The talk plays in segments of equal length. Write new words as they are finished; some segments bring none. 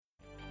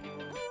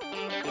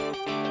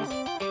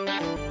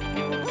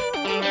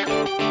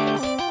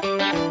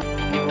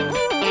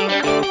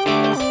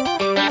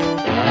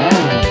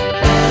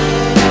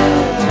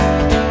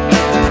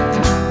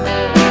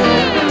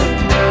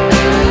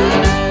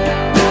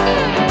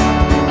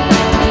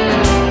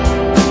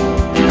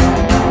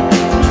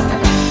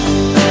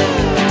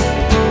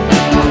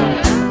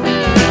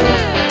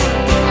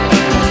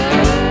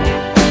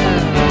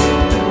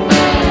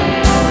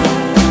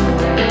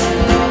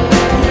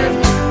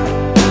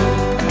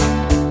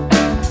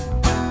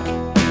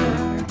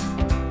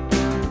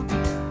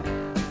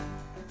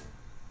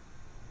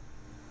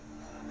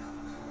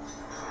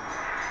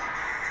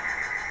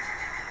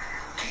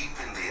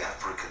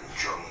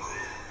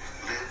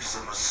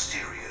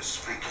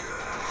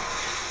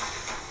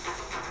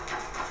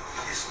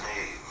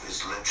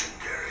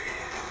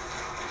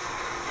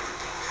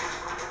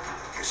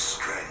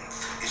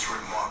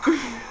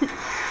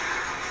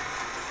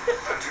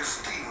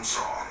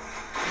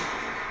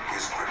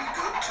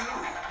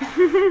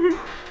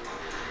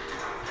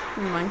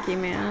Monkey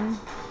Man.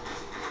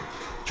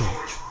 George.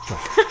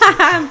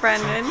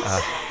 Brendan.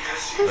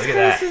 Look at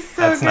that. Is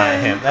so That's good. not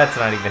him. That's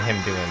not even him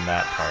doing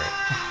that part.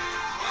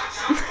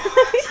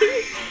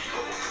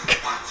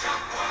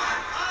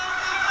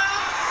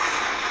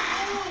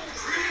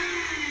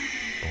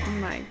 Oh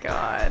my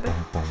god. Boom,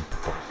 boom,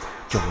 boom.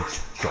 George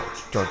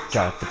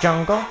out the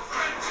jungle.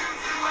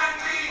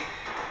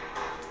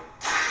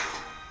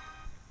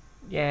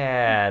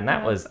 Yeah, and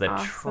that was the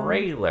awesome.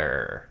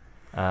 trailer.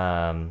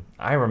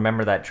 I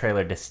remember that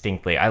trailer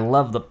distinctly. I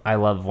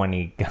love when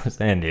he goes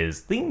in.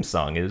 His theme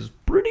song is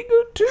pretty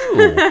good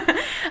too.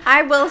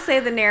 I will say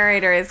the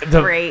narrator is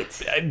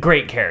great.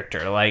 Great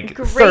character, like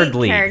Great third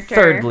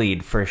character.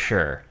 lead for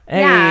sure.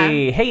 Yeah.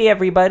 Hey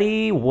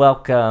everybody,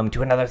 welcome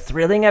to another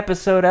thrilling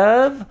episode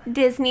of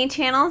Disney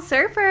Channel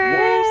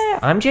Surfers. Yeah,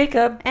 I'm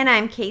Jacob, And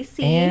I'm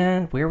Casey.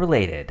 and we're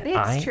related.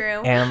 It's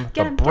true. I am Get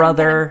the him,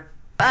 brother.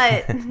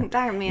 But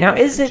that man Now,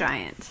 is is a it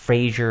giant.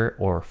 Frasier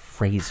or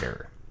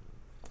Fraser?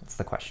 That's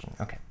the question.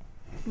 Okay.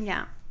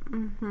 Yeah.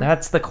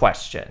 That's the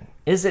question.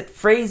 Is it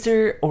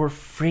Fraser or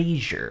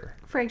Frasier?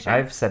 Frasier.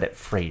 I've said it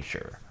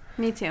Frasier.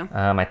 Me too.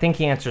 I think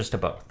he answers to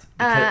both.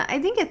 I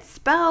think it's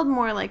spelled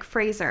more like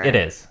Fraser. It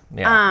is.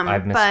 Yeah,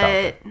 I've misspelled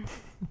but it.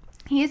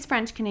 he is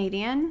French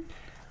Canadian.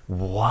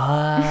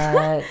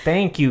 What?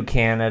 Thank you,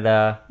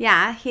 Canada.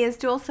 Yeah, he has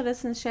dual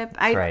citizenship.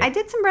 right. I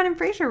did some Brendan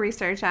Fraser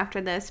research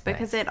after this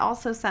because it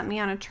also sent me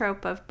on a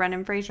trope of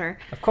Brendan Fraser.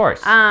 Of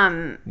course. You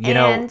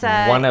know, and,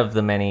 one of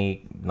the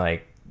many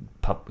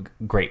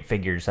great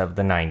figures of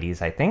the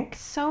 90s, I think.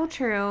 So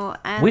true.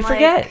 And We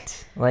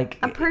forget. Like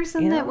a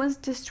person you know? that was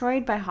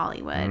destroyed by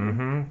Hollywood.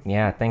 Mm-hmm.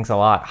 Yeah, thanks a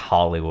lot,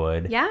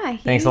 Hollywood. Yeah,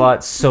 Thanks a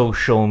lot,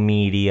 social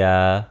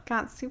media.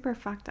 Got super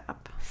fucked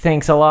up.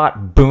 Thanks a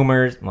lot,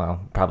 boomers.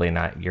 Well, probably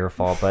not your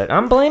fault, but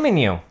I'm blaming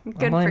you.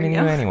 Good I'm blaming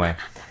for you. anyway.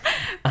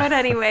 But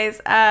anyways,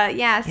 so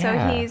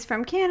Yeah. he's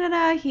from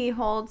Canada. He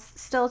holds,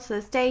 still to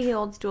this day, he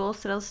holds dual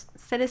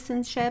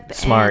citizenship.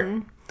 Smart.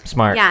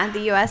 Smart. Yeah,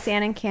 the U.S.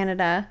 and in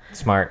Canada.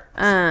 Smart.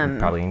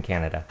 Probably in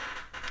Canada.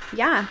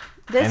 Yeah.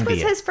 This was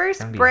Envy it. his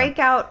first Envy him.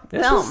 breakout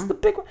This film. was the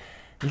big one.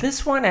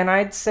 This one, and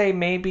I'd say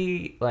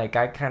maybe, like,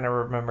 I kind of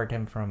remembered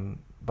him from,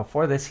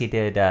 before this, he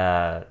did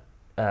Blast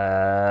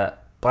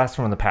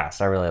from the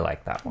Past. I really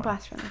like that one.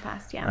 Blast from the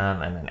Past,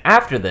 yeah. And then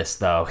after this,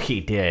 though, he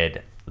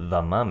did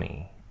The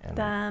Mummy. And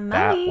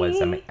that was,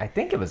 Mummy. I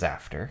think it was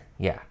after.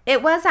 Yeah.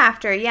 It was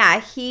after, yeah.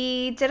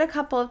 He did a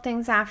couple of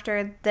things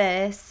after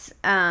this,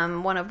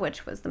 one of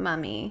which was The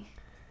Mummy.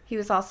 He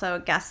was also a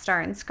guest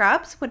star in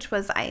Scrubs, which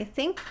was, I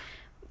think,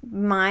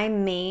 my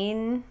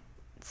main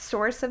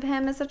source of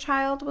him as a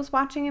child was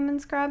watching him in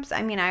Scrubs.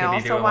 I mean, I Did also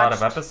he do a watched... lot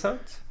of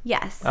episodes?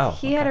 Yes. Oh,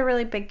 he had okay. a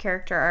really big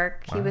character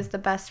arc. He Wow. was the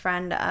best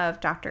friend of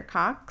Dr.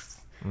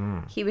 Cox.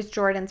 He was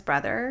Jordan's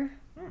brother.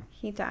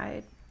 He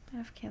died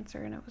of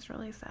cancer, and it was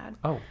really sad.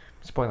 Oh,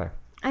 spoiler.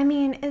 I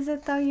mean, is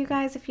it though, you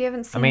guys? If you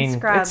haven't seen I mean,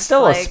 Scrubs, it's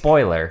still like, a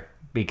spoiler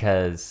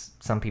because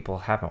some people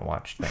haven't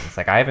watched things.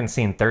 Like, I haven't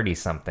seen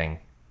 30-something,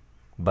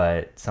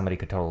 but somebody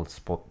could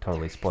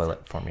totally spoil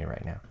it for me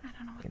right now. I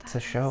don't know what It's that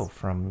a show is.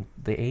 from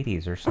the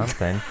 80s or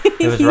something.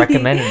 It was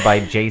recommended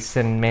by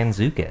Jason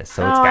Mantzoukas,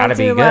 so it's got to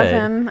be I do good. love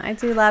him. I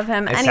do love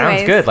him. It Anyways,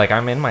 sounds good. Like,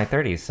 I'm in my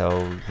 30s, so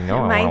you know I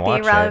it want might to be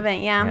watch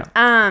relevant. it.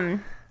 Yeah.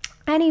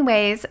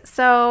 Anyways,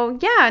 so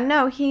yeah,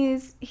 no,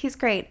 he's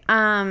great.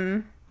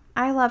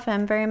 I love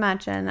him very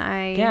much, and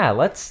Yeah,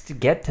 let's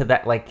get to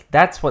that. Like,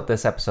 that's what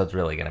this episode's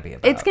really going to be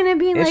about. It's going to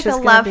be like a just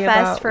gonna love be fest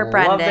about for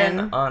Brendan.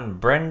 loving on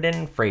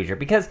Brendan Fraser,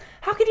 because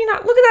how could you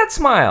not look at that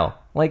smile?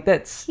 Like,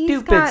 that He's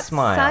stupid got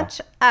smile.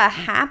 such a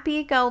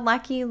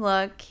happy-go-lucky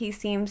look. He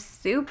seems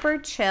super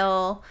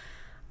chill.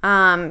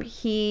 I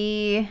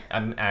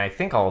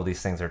think all of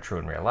these things are true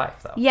in real life,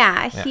 though.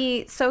 Yeah,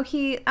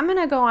 I'm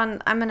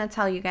gonna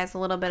tell you guys a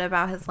little bit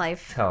about his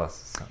life. Tell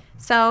us.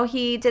 So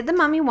he did The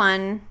Mummy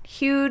 1,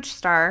 huge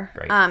star.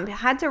 Great.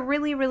 Had to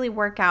really, really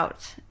work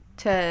out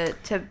to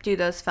do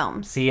those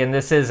films. See, and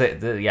this is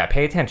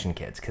pay attention,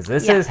 kids, because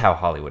this is how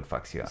Hollywood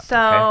fucks you up. So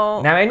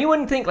okay? Now, and you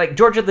wouldn't think like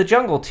George of the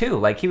Jungle too,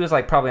 like he was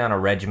like probably on a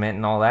regiment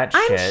and all that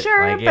shit. I'm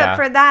sure, like, but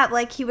for that,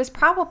 like he was a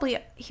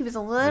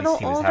little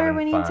he was older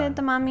when fun. he did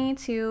The Mummy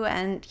too,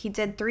 and he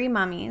did 3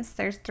 mummies.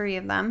 There's 3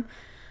 of them.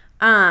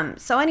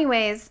 So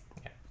anyways,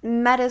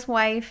 met his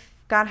wife,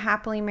 got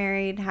happily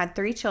married, had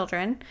 3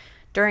 children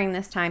during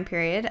this time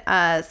period.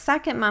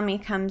 Second mummy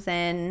comes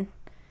in,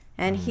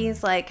 and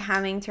he's like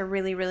having to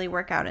really, really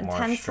work out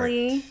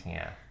intensely.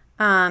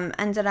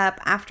 Ended up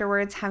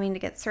afterwards having to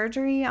get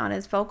surgery on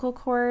his vocal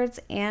cords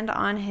and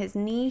on his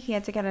knee. He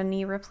had to get a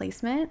knee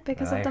replacement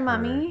because of the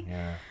mummy.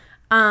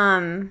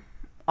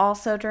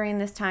 Also during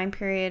this time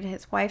period,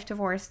 his wife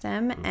divorced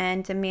him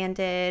and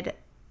demanded,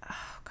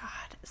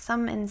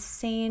 some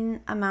insane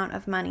amount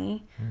of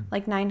money,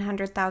 like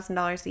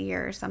 $900,000 a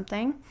year or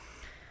something,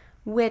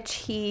 which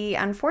he,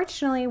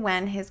 unfortunately,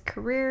 when his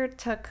career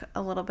took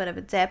a little bit of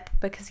a dip,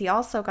 because he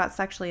also got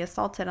sexually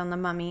assaulted on The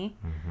Mummy.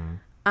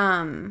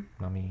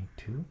 Mummy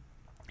 2?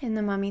 In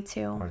The Mummy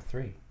 2. Or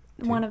 3?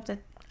 2? One of the...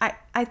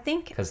 I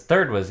think... Because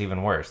third was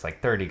even worse.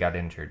 Like, third he got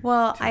injured.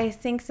 Well, too. I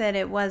think that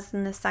it was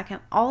in the second...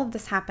 All of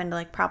this happened,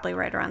 like, probably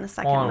right around the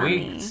second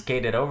Mummy. We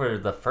skated over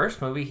the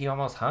first movie. He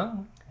almost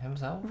hung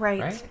himself. Right.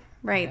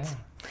 Yeah.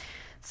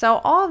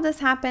 So all of this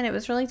happened. It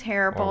was really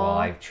terrible.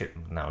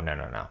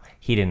 No.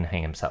 He didn't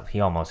hang himself. He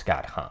almost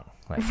got hung.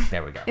 Like,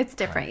 there we go. It's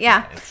different.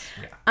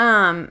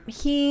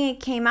 He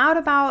came out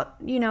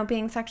about,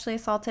 being sexually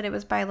assaulted. It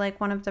was by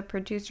like one of the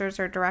producers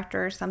or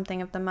director or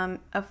something of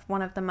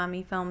one of the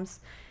Mummy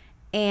films.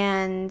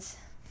 And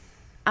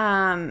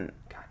God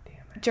damn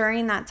it.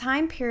 During that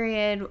time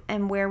period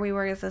and where we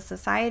were as a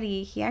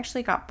society, he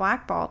actually got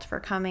blackballed for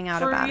coming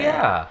out about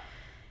it.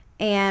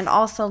 And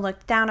also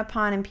looked down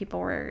upon, and people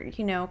were,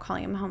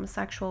 calling him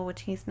homosexual,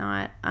 which he's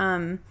not.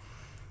 And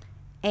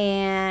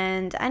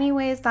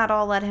anyways, that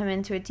all led him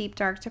into a deep,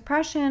 dark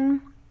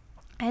depression.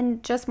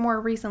 And just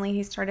more recently,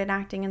 he started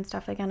acting and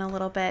stuff again a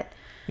little bit.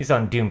 He's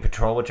on Doom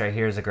Patrol, which I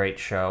hear is a great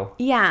show.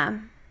 Yeah.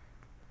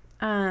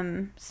 So,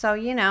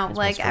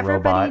 like Mr.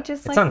 everybody Robot.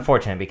 just It's like...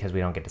 unfortunate because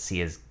we don't get to see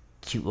his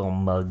cute little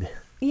mug.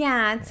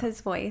 Yeah, it's his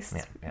voice.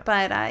 Yeah.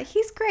 But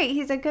he's great.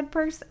 He's a good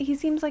person. He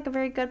seems like a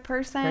very good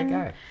person. Great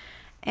guy.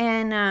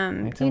 And,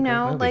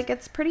 like,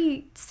 it's a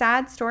pretty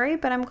sad story,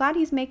 but I'm glad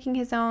he's making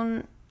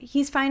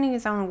he's finding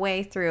his own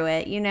way through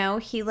it.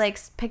 He, like,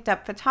 picked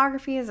up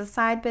photography as a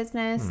side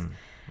business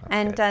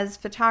and does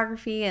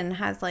photography and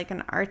has, like,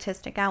 an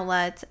artistic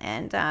outlet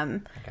and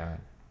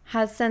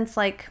has since,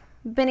 like,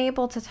 been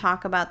able to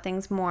talk about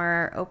things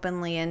more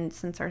openly, and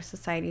since our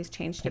society's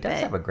changed a bit. He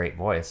does have a great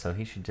voice, so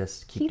he should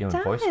just keep doing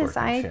voice work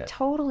and shit. I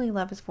totally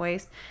love his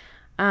voice.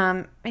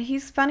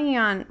 He's funny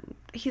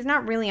he's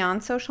not really on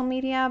social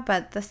media,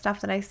 but the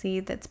stuff that I see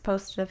that's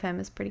posted of him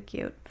is pretty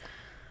cute.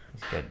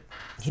 He's good.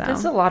 He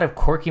does a lot of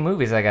quirky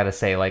movies, I gotta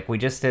say. Like, we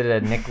just did a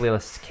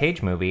Nicolas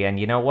Cage movie, and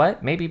you know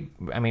what?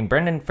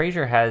 Brendan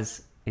Fraser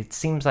it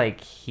seems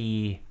like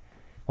he's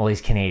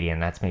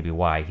Canadian, that's maybe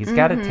why. He's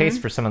got a taste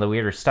for some of the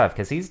weirder stuff,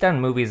 because he's done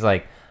movies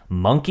like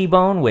Monkey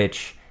Bone,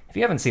 which, if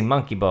you haven't seen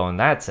Monkey Bone,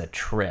 that's a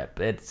trip.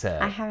 It's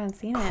I haven't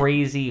seen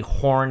crazy,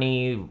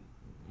 horny,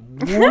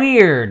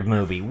 weird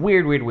movie.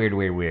 Weird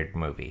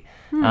movie.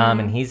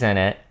 And he's in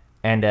it.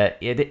 And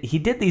he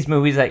did these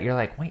movies that you're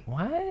like, wait,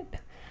 what?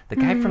 The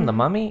guy from The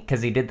Mummy?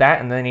 Because he did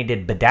that, and then he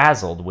did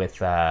Bedazzled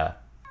with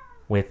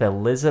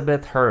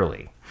Elizabeth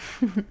Hurley.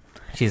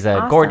 She's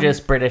a gorgeous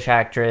British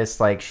actress.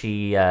 Like,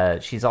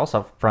 she's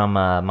also from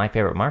My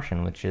Favorite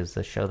Martian, which is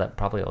a show that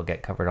probably will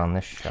get covered on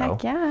this show.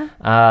 Heck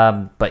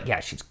yeah. But yeah,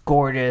 she's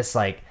gorgeous.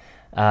 Like,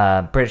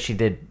 British. She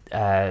did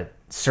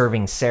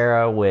Serving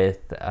Sarah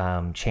with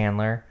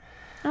Chandler.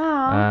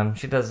 Oh.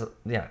 She does.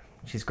 Yeah,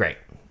 she's great.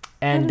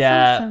 And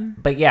awesome.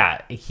 But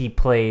yeah, he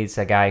plays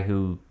a guy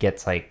who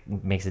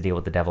makes a deal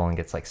with the devil and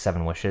gets like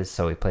 7 wishes.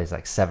 So he plays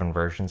like 7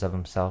 versions of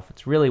himself.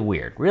 It's really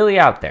weird, really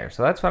out there.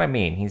 So that's what I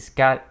mean. He's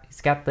got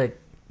a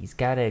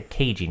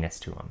caginess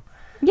to him.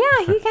 Yeah,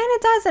 he kind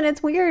of does, and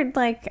it's weird.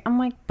 Like, I'm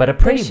like, but a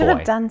pretty they should boy.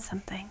 have done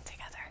something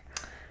together.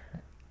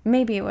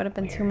 Maybe it would have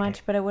been too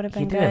much, but it would have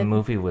been good. He did a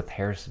movie with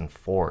Harrison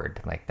Ford.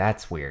 Like,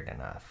 that's weird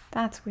enough.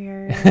 That's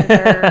weird.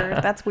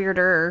 That's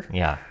weirder.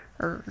 Yeah.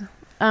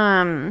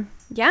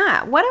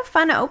 Yeah, what a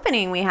fun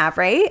opening we have,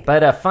 right?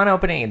 But a fun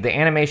opening. The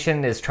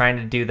animation is trying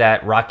to do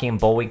that Rocky and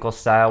Bullwinkle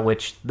style,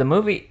 which the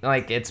movie,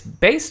 like, it's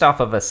based off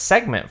of a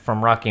segment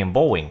from Rocky and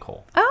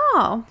Bullwinkle.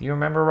 Oh. Do you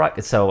remember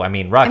Rocky? So, Rocky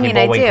and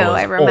Bullwinkle I do.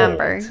 I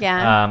remember, old.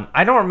 Yeah.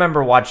 I don't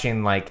remember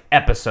watching, like,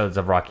 episodes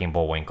of Rocky and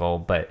Bullwinkle,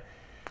 but...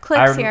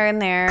 Clips here and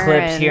there.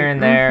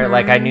 Mm-hmm.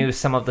 Like, I knew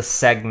some of the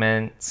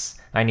segments.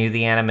 I knew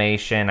the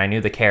animation. I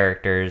knew the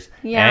characters.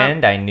 Yeah.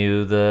 And I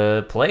knew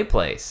the play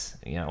place.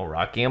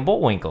 Rocky and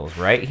Bullwinkle's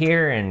right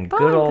here in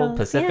good old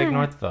Pacific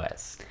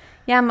Northwest.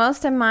 Yeah,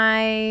 most of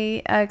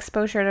my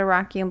exposure to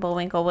Rocky and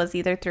Bullwinkle was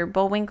either through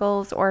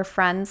Bullwinkles or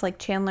Friends, like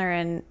Chandler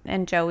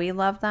and Joey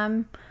love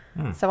them.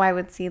 So I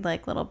would see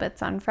like little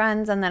bits on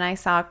Friends, and then I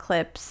saw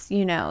clips,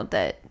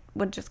 that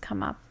would just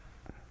come up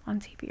on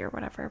TV or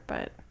whatever.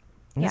 But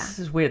This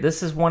is weird.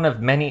 This is one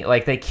of many,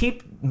 like, they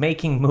keep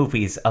making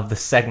movies of the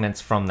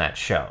segments from that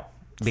show.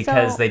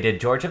 Because they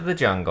did George of the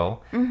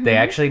Jungle. Mm-hmm. They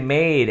actually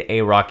made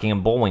a Rocky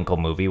and Bullwinkle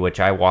movie, which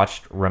I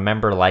watched,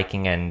 remember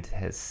liking, and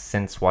has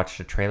since watched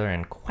the trailer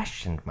and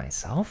questioned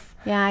myself.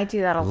 Yeah, I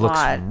do that a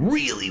lot. Looks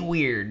really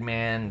weird,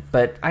 man.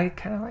 But I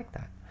kind of like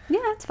that.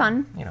 Yeah, it's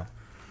fun. You know,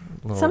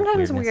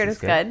 sometimes weird is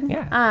good.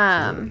 Yeah,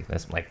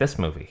 absolutely. Like this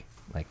movie.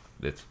 Like,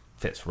 it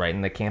fits right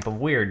in the camp of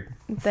weird.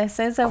 This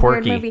is a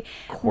weird movie.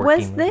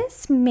 Was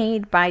this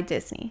made by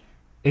Disney?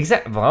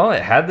 Exactly. Well,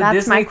 it had the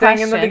That's Disney thing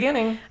in the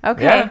beginning.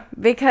 Okay. Yeah.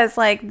 Because,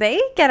 like,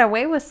 they get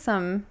away with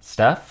some...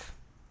 stuff?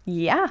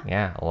 Yeah.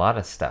 Yeah, a lot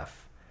of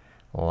stuff.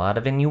 A lot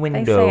of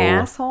innuendo. They say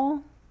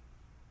asshole?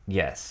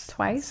 Yes.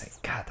 Twice? Say,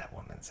 God, that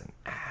woman's an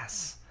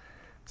ass.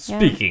 Yeah.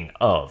 Speaking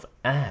of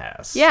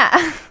ass.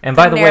 Yeah. And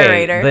by the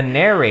way, the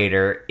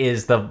narrator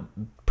is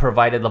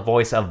provided the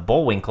voice of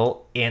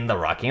Bullwinkle in the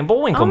Rocky and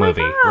Bullwinkle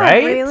movie, God,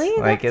 right? Really?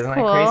 Like, That's isn't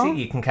cool. that crazy?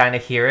 You can kind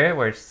of hear it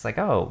where it's just like,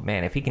 oh,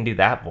 man, if he can do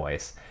that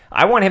voice...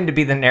 I want him to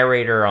be the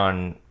narrator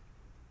on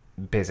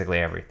basically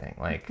everything.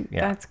 Like,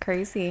 yeah. That's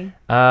crazy.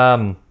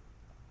 But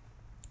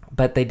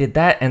they did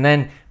that, and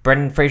then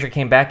Brendan Fraser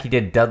came back. He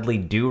did Dudley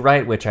Do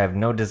Right, which I have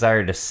no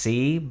desire to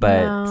see,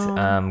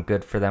 but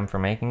good for them for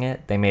making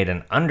it. They made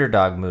an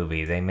underdog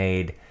movie. They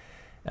made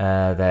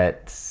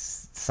that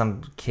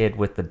some kid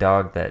with the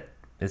dog that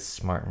is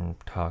smart and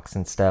talks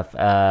and stuff.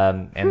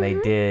 And they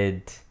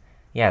did,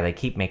 they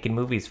keep making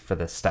movies for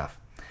this stuff.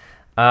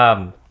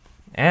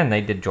 And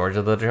they did George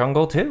of the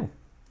Jungle, too.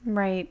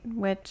 Right,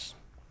 which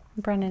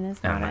Brendan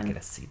is not I'm not in. going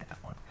to see that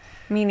one.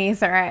 Me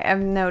neither. I have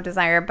no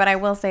desire. But I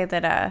will say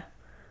that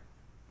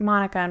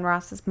Monica and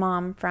Ross's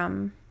mom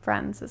from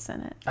Friends is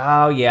in it.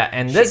 Oh, yeah.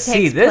 And this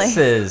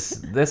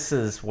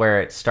is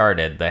where it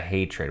started, the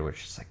hatred,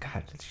 which is like,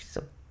 God, she's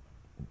a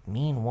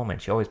mean woman.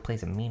 She always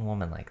plays a mean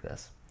woman like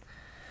this.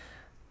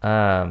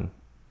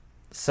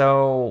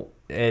 So,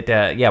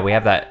 we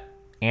have that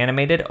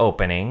animated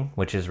opening,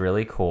 which is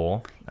really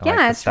cool.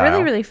 It's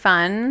really, really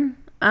fun.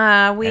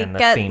 We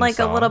get like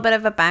a little bit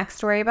of a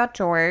backstory about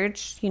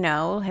George. You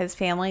know, his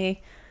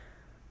family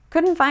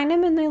couldn't find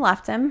him and they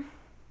left him.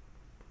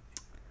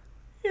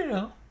 You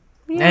know.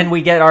 Yeah. And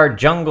we get our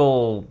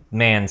Jungle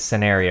Man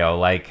scenario.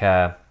 Like,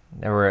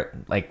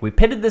 we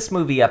pitted this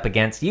movie up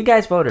against, you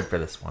guys voted for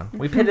this one.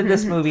 We pitted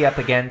this movie up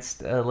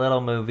against a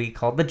little movie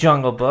called The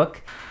Jungle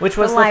Book, which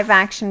was the live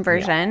action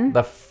version. Yeah,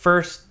 the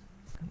first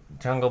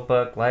Jungle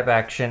Book live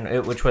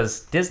action, which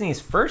was Disney's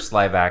first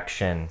live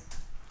action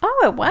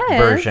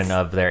version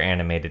of their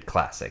animated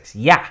classics.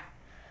 Yeah.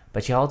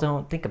 But y'all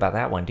don't think about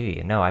that one, do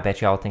you? No, I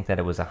bet y'all think that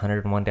it was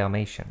 101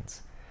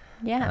 Dalmatians.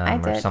 Yeah, I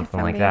did. Or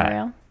something like that.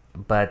 Real.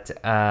 But,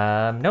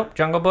 nope,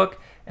 Jungle Book,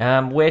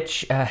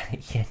 which, I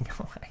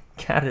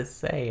gotta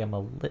say,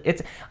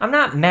 I'm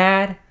not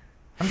mad.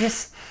 I'm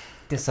just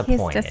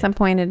disappointed. He's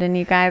disappointed in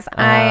you guys.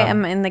 I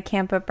am in the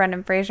camp of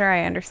Brendan Fraser.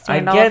 I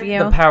understand all of you. I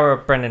get the power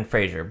of Brendan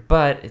Fraser,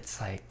 but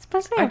it's like,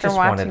 especially after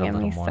watching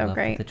him, he's so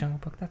great. The Jungle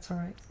Book, that's all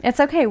right.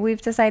 It's okay.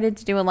 We've decided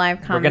to do a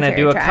live commentary. We're going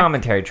to do a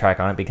commentary track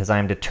on it because I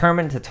am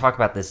determined to talk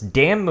about this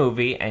damn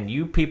movie, and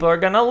you people are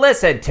going to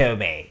listen to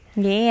me.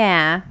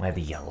 Yeah. Whether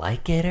you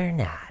like it or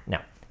not. No.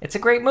 It's a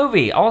great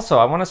movie. Also,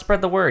 I want to spread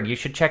the word. You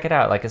should check it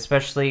out. Like,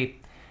 especially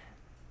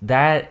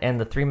that and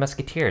The Three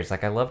Musketeers.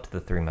 Like, I loved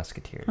The Three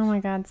Musketeers. Oh my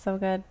God, so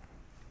good.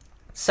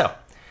 So,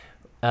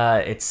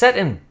 it's set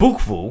in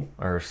Bukavu,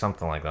 or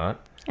something like that.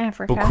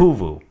 Africa.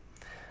 Bukavu.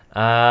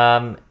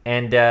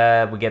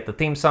 And we get the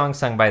theme song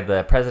sung by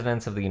the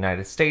presidents of the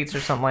United States or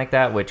something like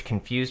that, which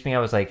confused me. I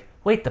was like,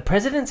 wait, the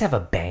presidents have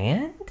a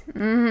band?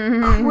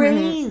 Mm-hmm.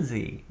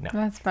 Crazy. No.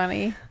 That's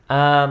funny.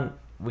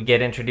 We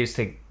get introduced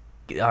to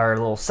our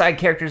little side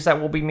characters that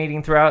we'll be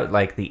meeting throughout,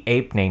 like the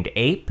ape named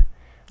Ape.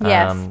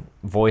 Yes.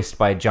 Voiced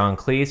by John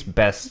Cleese.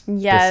 Best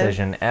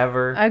decision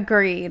ever.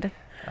 Agreed.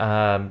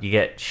 You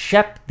get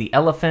Shep the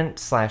elephant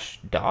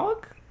 /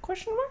 dog? ?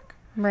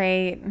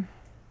 Right.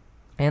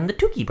 And the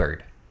Tookie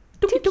bird.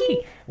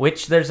 Tookie.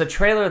 Which there's a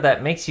trailer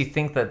that makes you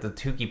think that the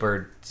Tookie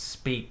bird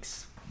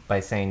speaks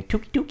by saying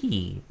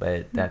Tookie,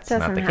 but that's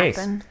not the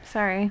case.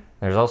 Sorry.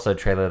 There's also a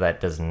trailer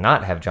that does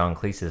not have John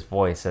Cleese's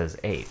voice as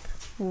Ape.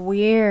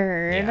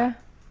 Weird. Yeah.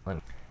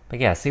 But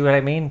yeah, see what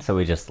I mean? So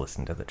we just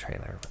listened to the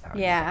trailer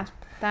without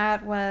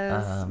that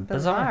was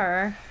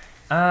bizarre.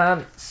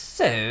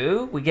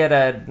 So we get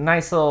a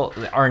nice little.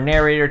 Our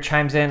narrator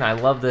chimes in. I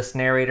love this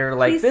narrator.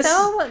 Like He's this,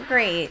 so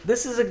great.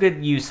 This is a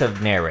good use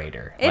of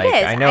narrator. It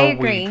is. I know I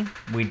agree.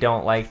 We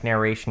don't like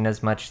narration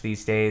as much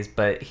these days,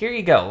 but here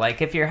you go.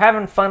 Like if you're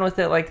having fun with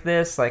it like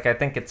this, like I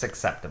think it's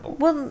acceptable.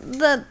 Well,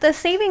 the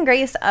saving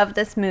grace of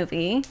this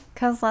movie,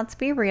 because let's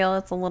be real,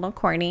 it's a little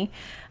corny.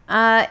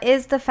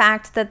 Is the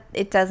fact that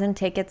it doesn't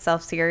take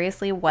itself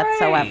seriously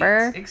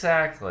whatsoever. Right,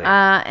 exactly.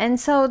 And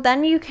so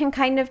then you can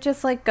kind of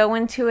just like go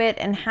into it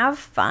and have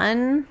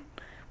fun.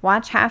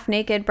 Watch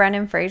half-naked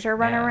Brendan Fraser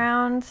run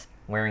around.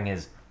 Wearing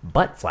his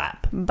butt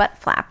flap. Butt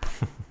flap.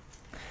 He's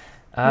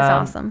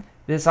awesome.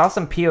 this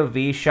awesome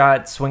POV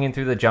shot swinging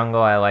through the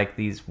jungle. I like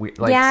these weird,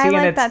 like Yeah, I seeing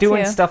like it's that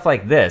doing too. stuff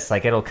like this.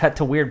 Like it'll cut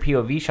to weird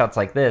POV shots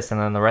like this, and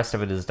then the rest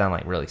of it is done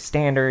like really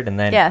standard. And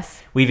then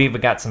Yes. we've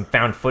even got some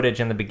found footage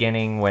in the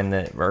beginning when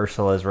the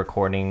Ursula is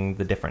recording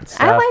the different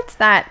stuff. I liked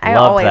that. I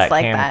Loved always that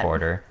like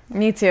camcorder. that.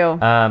 Me too.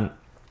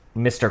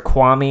 Mr.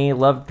 Kwame,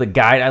 loved the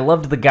guide. I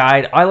loved the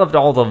guide. I loved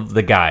all of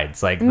the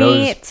guides. Like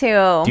Me those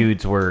too.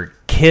 dudes were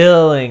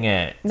killing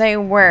it. They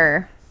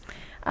were.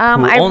 Who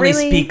I only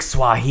really speak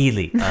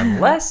Swahili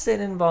unless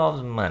it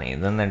involves money.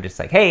 Then they're just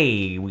like,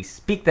 hey, we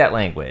speak that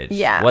language.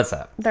 Yeah. What's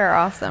up? They're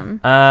awesome.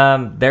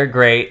 They're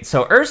great.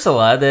 So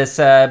Ursula, this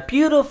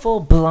beautiful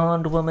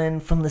blonde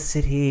woman from the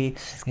city,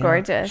 she's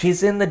gorgeous.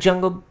 She's in the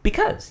jungle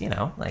because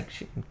like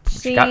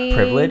she got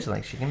privilege,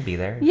 like she can be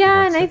there. if she Yeah,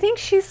 wants and I to. think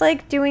she's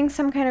like doing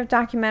some kind of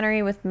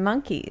documentary with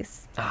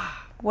monkeys.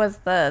 Was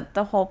the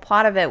whole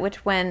plot of it?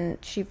 Which when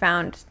she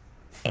found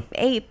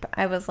ape,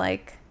 I was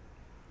like,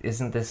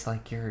 Isn't this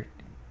like your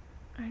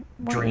weren't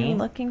you dream?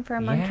 looking for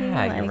a monkey? Yeah,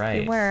 like, you're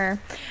right. You were.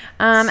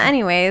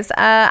 Anyways,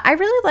 I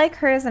really like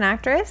her as an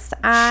actress.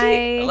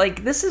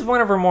 This is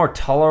one of her more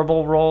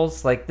tolerable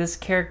roles. Like this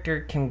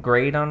character can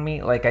grate on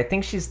me. Like I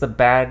think she's the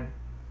bad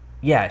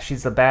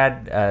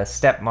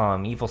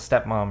stepmom, evil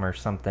stepmom or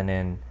something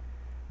in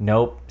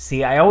Nope.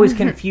 See, I always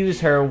confuse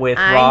her with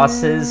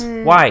Ross's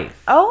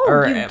wife. Oh,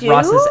 or you do?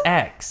 Ross's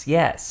ex.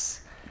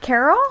 Yes.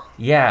 Carol?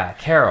 Yeah,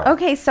 Carol.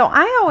 Okay, so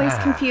I always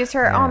confuse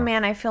her. yeah. Oh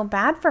man, I feel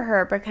bad for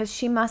her because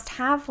she must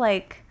have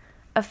like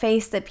a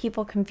face that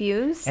people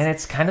confuse. And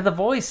it's kind of the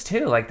voice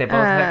too. Like they both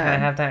kind of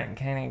have that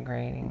kind of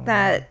grating.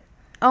 That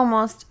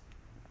almost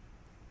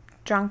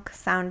drunk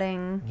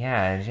sounding.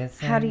 Yeah.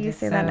 Just, How do you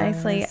say that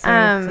nicely?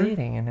 So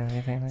fleeting and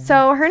everything.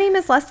 So her name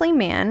is Leslie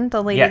Mann,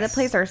 the lady that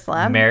plays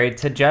Ursula. Married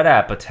to Judd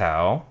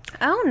Apatow.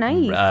 Oh,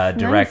 nice.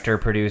 Director,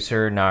 Nice.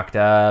 producer, Knocked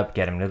Up,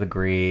 Get Him to the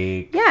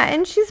Greek. Yeah,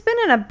 and she's been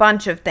in a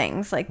bunch of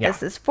things like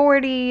This Is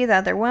 40, The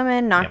Other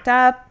Woman, Knocked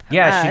Up.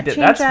 Yeah, she did.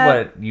 Change That's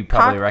Up, what you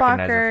probably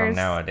recognize her from Cockblockers,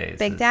 nowadays.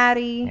 Big is-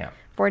 Daddy, yeah.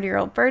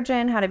 40-Year-Old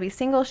Virgin, How to Be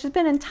Single. She's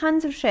been in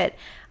tons of shit.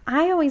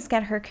 I always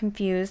get her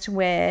confused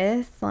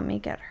with, let me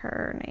get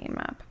her name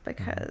up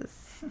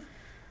because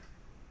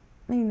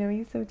I know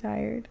he's so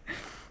tired.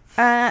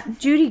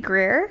 Judy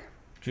Greer.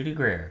 Judy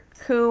Greer.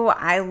 Who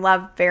I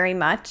love very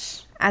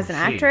much as an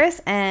She? actress,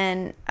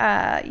 and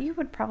you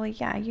would probably,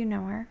 you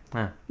know her.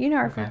 Huh. You know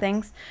her from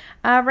things.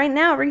 Right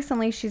now,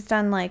 recently, she's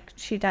done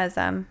she does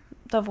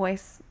the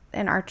voice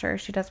in Archer.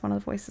 She does one of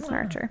the voices in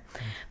Archer.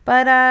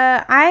 But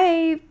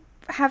I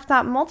have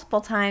thought multiple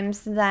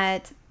times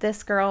that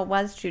this girl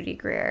was Judy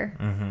Greer.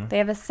 Mm-hmm. They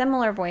have a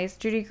similar voice.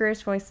 Judy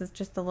Greer's voice is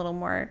just a little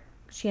more,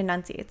 she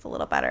enunciates a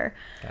little better.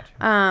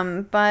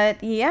 Gotcha.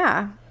 But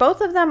yeah,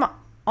 both of them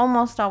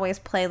almost always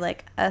play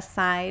like a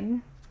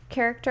side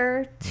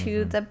character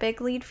to the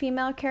big lead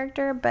female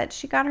character, but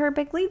she got her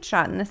big lead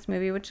shot in this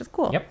movie, which is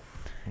cool. Yep.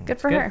 Good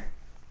for her.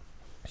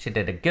 She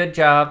did a good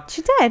job.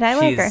 She did. I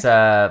like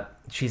her.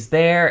 She's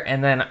there,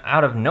 and then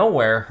out of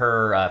nowhere,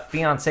 her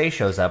fiance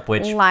shows up,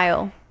 which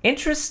Lyle.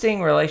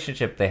 interesting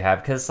relationship they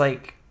have, because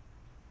like,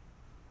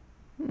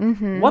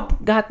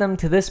 what got them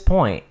to this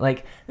point?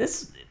 Like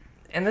this,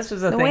 and this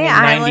was a thing way in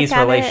I look 90s at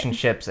it-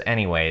 relationships,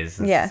 anyways.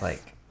 It's Yes.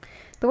 like,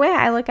 The way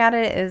I look at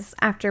it is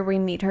after we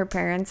meet her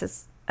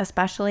parents,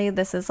 especially,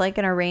 this is like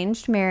an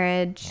arranged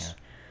marriage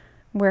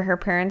where her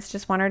parents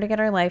just want her to get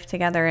her life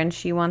together and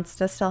she wants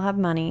to still have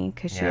money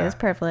because she is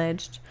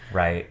privileged.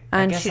 right.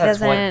 And I guess she that's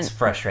what's doesn't-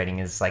 frustrating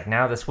is like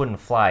now this wouldn't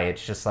fly.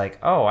 It's just like,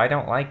 oh, I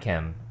don't like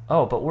him.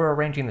 Oh, but we're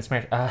arranging this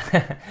marriage.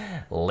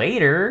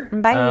 Later.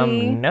 Bye.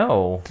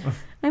 No.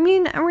 I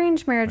mean,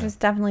 arranged marriages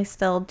definitely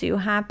still do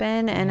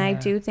happen, and I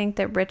do think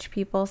that rich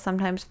people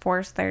sometimes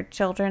force their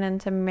children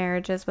into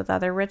marriages with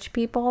other rich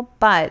people,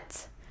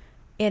 but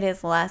it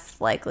is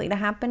less likely to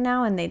happen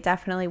now, and they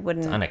definitely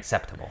wouldn't.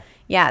 Unacceptable.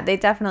 Yeah, they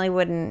definitely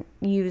wouldn't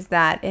use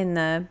that in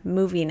the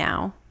movie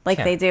now, like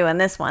they do in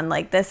this one.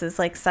 Like, this is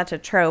like such a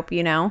trope,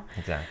 you know?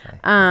 Exactly.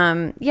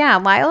 Yeah,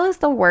 Lyle is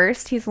the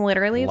worst. He's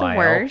literally the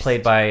worst.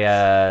 Played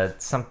by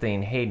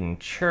something Hayden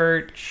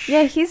Church.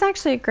 Yeah, he's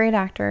actually a great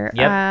actor.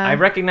 Yep, I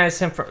recognize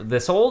him from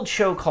this old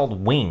show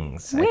called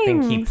Wings. I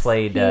think he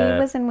played. He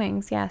was in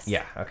Wings, yes.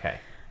 Yeah. Okay.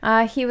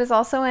 He was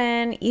also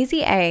in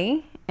Easy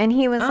A, and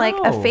he was like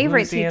a Oh,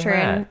 favorite who's he in teacher,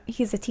 and that?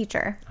 he's a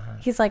teacher.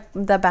 He's like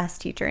the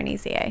best teacher in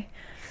Easy A.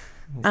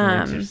 He's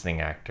an interesting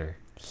actor.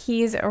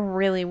 He's a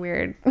really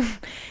weird.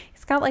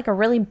 He's got like a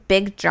really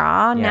big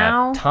jaw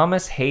now.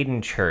 Thomas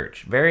Hayden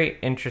Church, very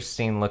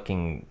interesting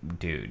looking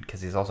dude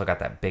because he's also got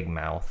that big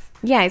mouth,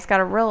 Yeah, he's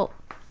got a real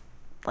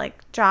like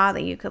jaw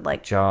that you could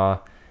like. jaw,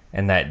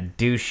 and that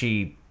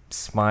douchey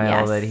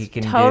smile that he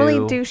can totally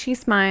do. douchey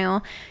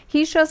smile.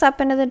 He shows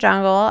up into the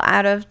jungle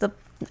out of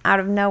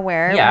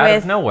nowhere. Yeah, out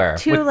with of nowhere.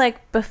 Two With-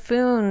 like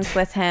buffoons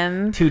with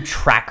him. Two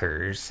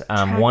trackers.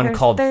 One Trackers,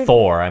 called they're-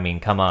 Thor. I mean,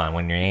 come on,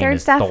 when your name They're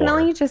is Thor.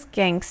 definitely just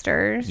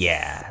gangsters.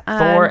 Yeah,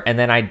 Thor, and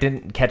then I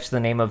didn't catch the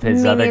name of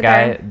his Me other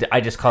neither. guy. I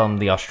just call him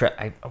the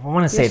I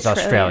want to say it's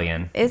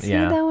Australian. Is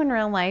yeah. he though in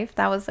real life?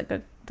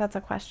 That's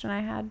a question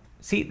I had.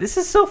 See, this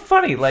is so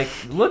funny. Like,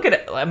 look at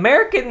it.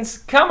 Americans,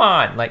 come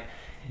on. Like,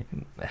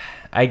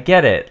 I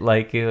get it.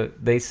 Like,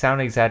 they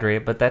sound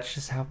exaggerated, but that's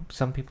just how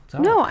some people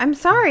talk. No, I'm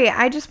sorry.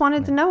 I just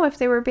wanted to know if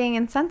they were being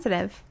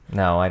insensitive.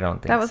 No, I don't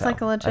think so. That was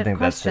like a legit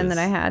question that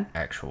I had.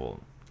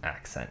 Actual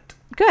accent.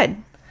 Good.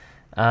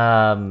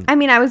 I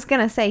mean, I was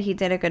going to say he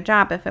did a good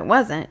job if it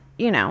wasn't,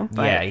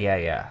 But...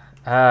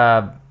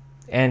 Yeah.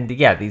 And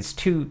yeah, these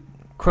two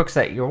crooks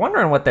that you're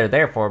wondering what they're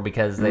there for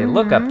because they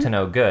look up to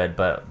no good,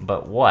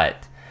 but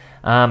what?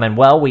 And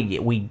well,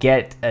 we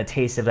get a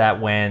taste of that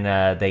when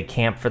they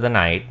camp for the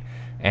night,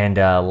 and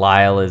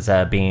Lyle is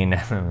being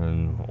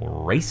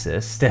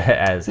racist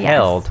as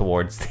hell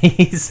towards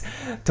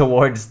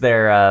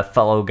their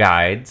fellow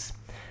guides.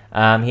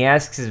 He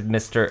asks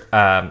Mr.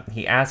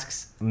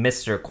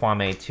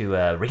 Kwame to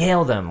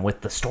regale them with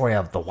the story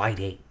of the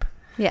white ape.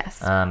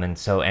 Yes.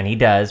 And he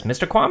does.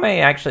 Mr.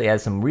 Kwame actually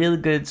has some really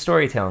good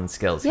storytelling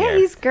skills here. Yeah,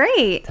 he's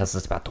great. Tells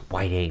us about the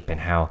white ape and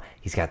how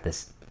he's got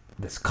this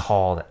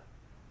call that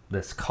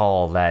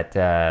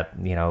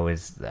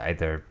is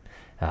either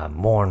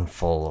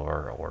mournful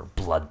or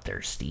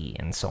bloodthirsty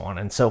and so on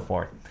and so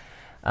forth.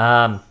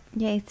 Yeah,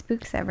 he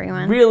spooks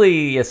everyone.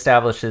 Really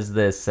establishes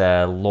this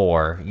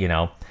lore,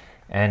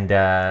 And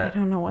I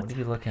don't know what are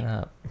you looking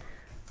up?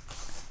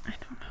 I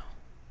don't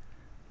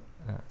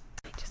know.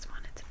 I just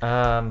wanted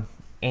to.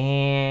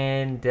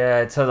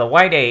 So the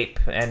white ape,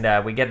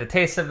 and we get a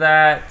taste of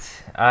that.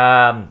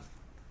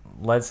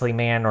 Leslie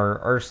Mann or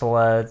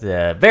Ursula,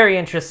 very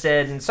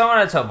interested, and so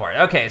on and so forth.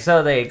 Okay,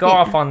 so they go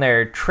off on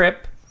their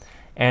trip,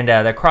 and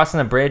they're crossing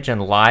the bridge,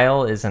 and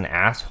Lyle is an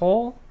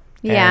asshole.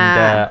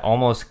 Yeah. And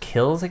almost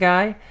kills a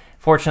guy.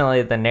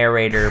 Fortunately, the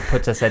narrator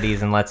puts us at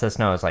ease and lets us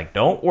know, it's like,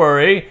 don't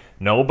worry,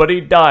 nobody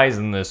dies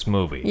in this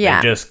movie.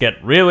 Yeah. They just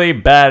get really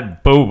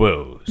bad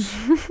boo-boos.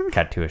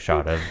 Cut to a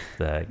shot of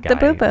the guy. The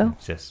boo-boo.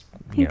 Just,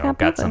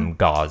 got some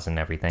gauze and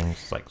everything.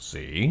 Just like,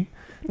 see?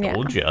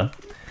 Told ya.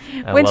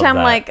 Which I'm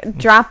that. Like,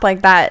 drop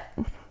like that,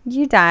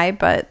 you die,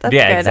 but that's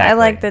good. Exactly. I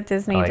like that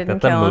Disney didn't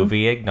kill him. The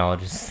movie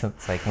acknowledges,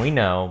 it's like, we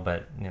know,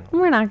 but,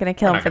 we're not going to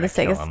kill him for the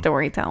sake of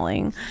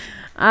storytelling.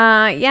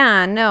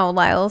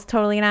 Lyle's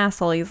totally an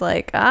asshole. He's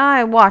like,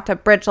 I walked a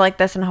bridge like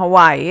this in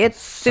Hawaii. It's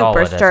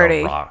super sturdy.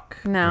 As a rock.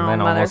 No, and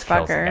then almost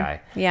kills the motherfucker.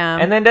 Guy. Yeah.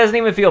 And then doesn't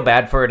even feel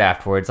bad for it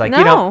afterwards. Like,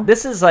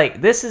 this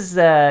is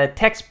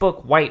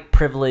textbook white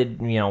privilege,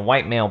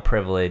 white male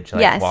privilege.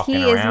 Like, yes, walking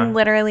he around. Is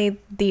literally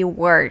the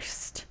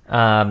worst. They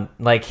have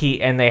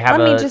Let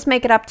me just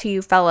make it up to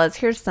you fellas.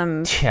 Here's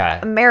some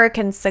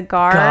American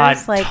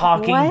cigars. God,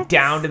 talking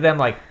down to them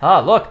like,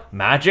 oh, look,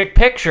 magic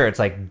picture. It's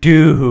like,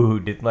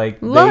 dude, like,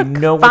 look, they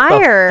know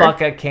fire. What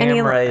the fuck a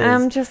camera is.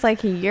 I'm just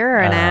like, you're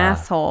an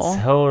asshole.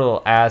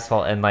 Total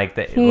asshole. And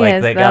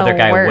the other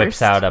guy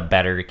whips out a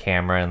better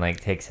camera and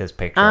like takes his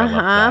picture. I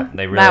love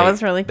that. That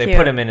was really cute. They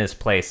put him in his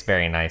place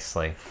very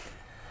nicely.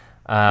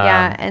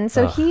 And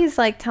so he's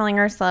like telling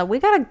Ursula, we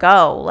gotta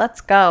go, let's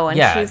go, and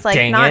she's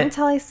like, not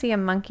until I see a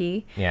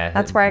monkey.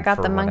 That's where I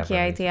got the monkey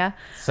idea.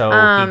 So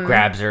he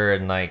grabs her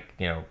and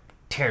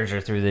tears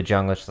her through the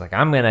jungle. She's like,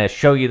 I'm gonna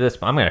show you this.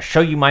 I'm gonna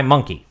show you my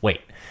monkey.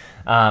 Wait,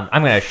 I'm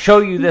gonna show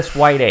you this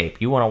white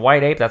ape. You want a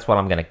white ape? That's what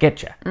I'm gonna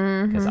get you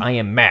because I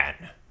am man.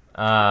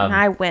 And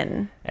I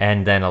win.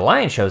 And then a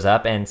lion shows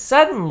up, and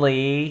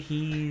suddenly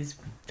he's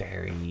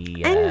very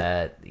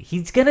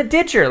he's gonna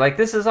ditch her. Like,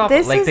 this is awful.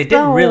 This like, is they did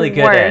really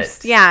good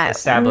worst. at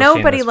establishing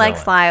nobody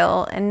likes villain.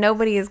 Lyle, and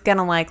nobody is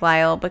gonna like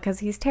Lyle because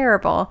he's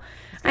terrible.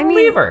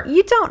 Leave her.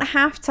 You don't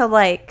have to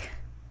like.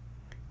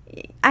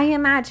 I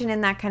imagine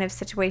in that kind of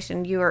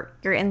situation, your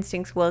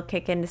instincts will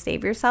kick in to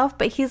save yourself.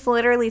 But he's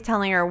literally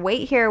telling her,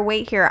 "Wait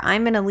here,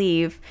 I'm gonna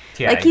leave."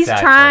 Yeah, like, he's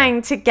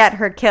trying to get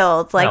her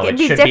killed. Like, it'd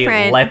be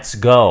different. Let's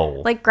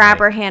go. Like, grab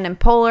her hand and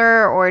pull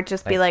her, or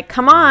just be like,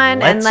 "Come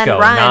on," and then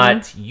run.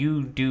 Not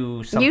you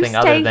do something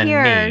other than me.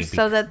 You stay here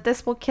so that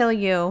this will kill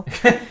you.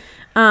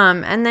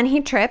 And then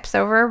he trips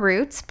over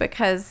roots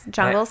because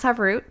jungles have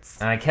roots.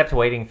 And I kept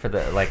waiting for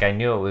I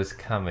knew it was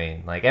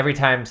coming. Like, every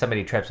time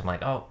somebody trips, I'm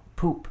like, oh,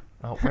 poop.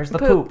 Oh, where's the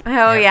poop?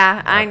 Oh,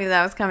 yeah. I knew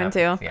that was coming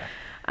too.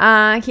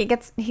 Yeah.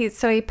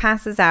 He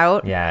passes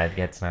out. Yeah, it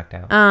gets knocked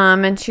out.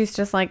 And she's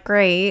just like,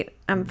 great,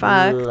 I'm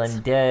fucked.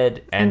 I'm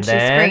dead. And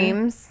then she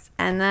screams.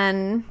 And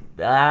then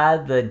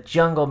the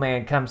jungle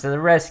man comes to the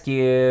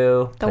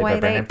rescue. The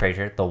white ape.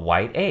 Fraser. The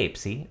white ape.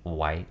 See?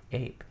 White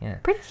ape. Yeah.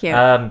 Pretty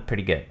cute.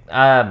 Pretty good.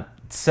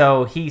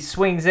 So he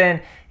swings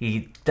in.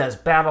 He does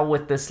battle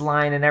with this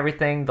lion and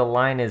everything. The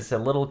lion is a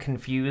little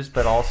confused,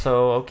 but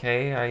also,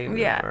 okay, all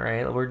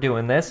right, we're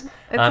doing this.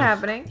 It's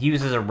happening. He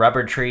uses a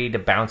rubber tree to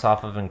bounce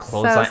off of and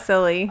clothesline. So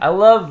silly. I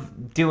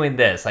love doing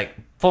this, like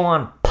full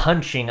on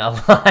punching a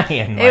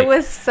lion. It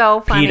was so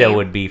funny. PETA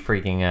would be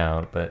freaking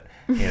out, but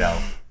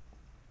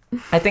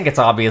I think it's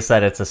obvious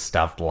that it's a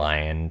stuffed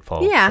lion,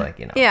 folks. Yeah.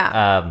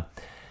 Yeah.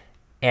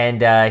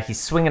 And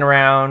he's swinging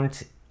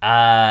around.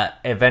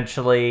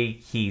 Eventually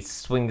he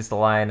swings the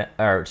lion,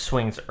 or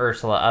swings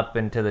Ursula up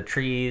into the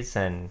trees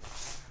and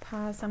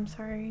pause. I'm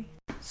sorry.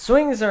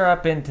 Swings her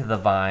up into the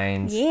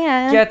vines.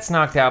 Yeah. Gets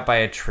knocked out by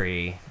a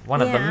tree.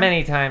 One of the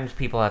many times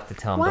people have to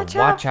tell him to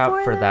watch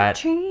out for that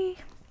tree.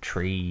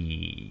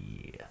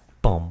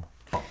 Boom.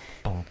 Boom.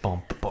 Boom.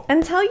 Boom. Boom.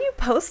 Until you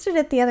posted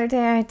it the other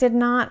day, I did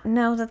not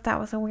know that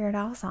was a Weird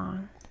Al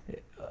song.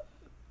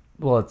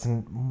 Well,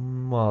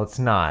 it's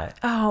not.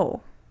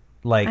 Oh.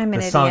 Like I'm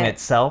the song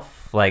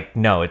itself, like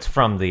no, it's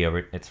from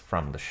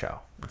the show.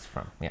 It's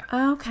from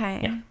Okay,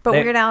 yeah. But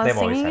Weird Al is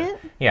singing it.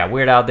 Yeah,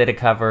 Weird Al did a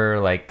cover.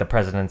 Like the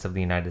Presidents of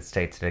the United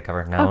States did a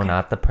cover. No,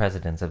 not the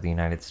Presidents of the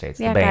United States.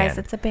 Yeah, the band. guys,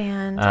 it's a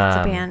band. It's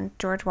a band.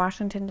 George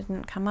Washington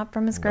didn't come up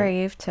from his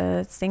grave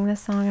to sing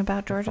this song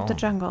about George of the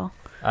Jungle.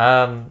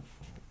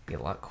 Be a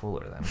lot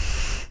cooler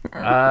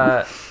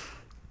then.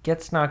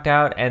 Gets knocked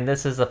out, and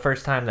this is the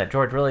first time that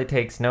George really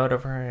takes note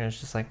of her, and it's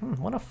just like,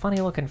 what a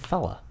funny looking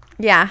fella.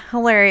 Yeah,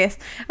 hilarious.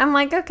 I'm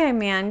like, okay,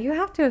 man, you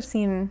have to have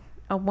seen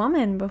a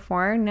woman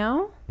before,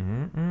 no?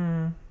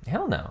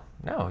 Hell no.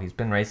 No, he's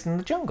been raised in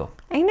the jungle.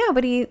 I know,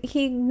 but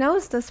he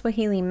knows the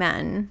Swahili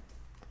men.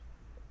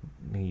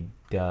 He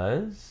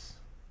does?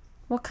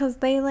 Well, because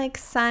they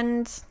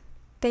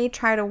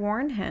try to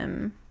warn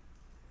him.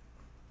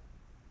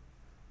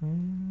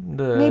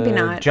 The Maybe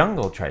not.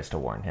 Jungle tries to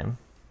warn him.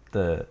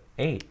 The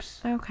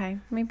apes. Okay,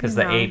 maybe because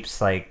the apes,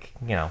 like,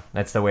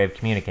 that's their way of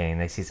communicating.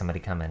 They see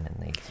somebody coming and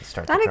they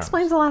start. That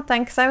explains a lot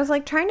then, because I was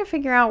like trying to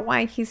figure out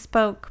why he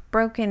spoke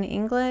broken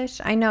English.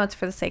 I know it's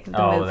for the sake of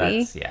the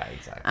movie. Yeah,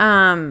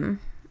 exactly.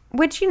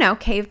 Which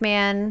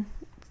caveman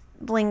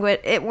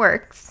language, it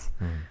works.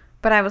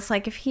 But I was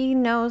like, if he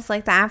knows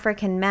like the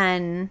African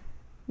men,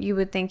 you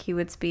would think he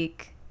would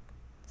speak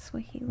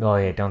Swahili. Well,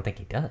 I don't think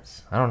he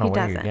does. I don't know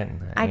where you're getting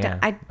that.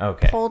 I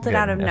pulled it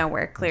out of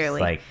nowhere.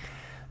 Clearly, it's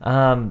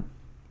like.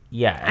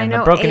 Yeah, and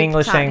the broken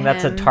English thing,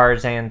 that's a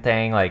Tarzan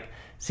thing. Like,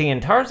 see,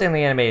 in Tarzan,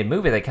 the animated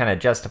movie, they kind of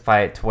justify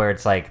it to where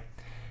it's like,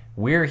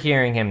 we're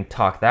hearing him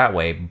talk that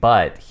way,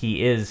 but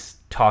he is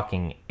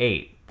talking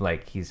ape.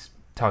 Like, he's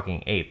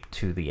talking ape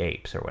to the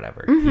apes or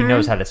whatever. He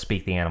knows how to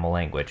speak the animal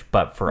language,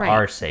 but for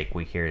our sake,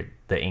 we hear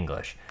the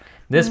English.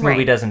 This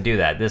movie doesn't do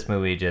that. This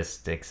movie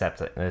just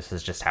accepts it. This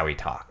is just how he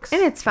talks.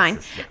 And it's fine.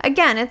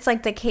 Again, it's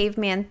like the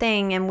caveman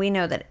thing, and we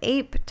know that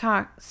ape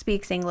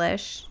speaks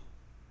English.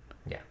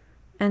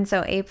 And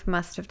so Ape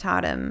must have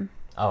taught him.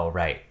 Oh,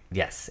 right.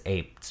 Yes,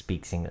 Ape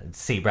speaks English.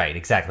 See, right,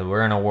 exactly.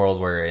 We're in a world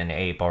where an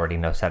ape already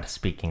knows how to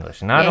speak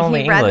English. And not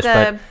only English,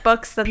 but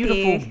books that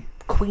beautiful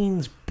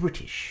Queen's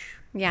British.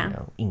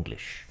 Yeah.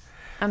 English.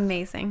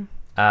 Amazing.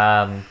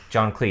 John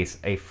Cleese,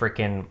 a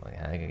freaking...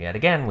 Yet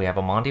again, we have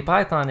a Monty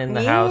Python in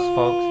the house,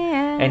 folks.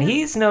 And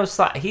he's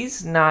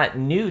not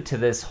new to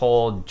this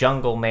whole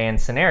Jungle Man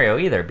scenario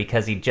either,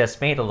 because he just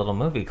made a little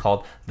movie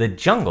called The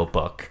Jungle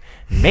Book,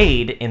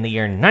 made in the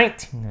year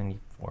 1994.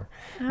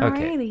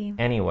 Okay.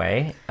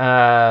 Anyway,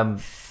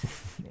 and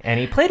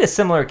he played a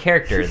similar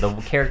character, the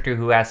character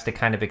who has to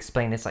kind of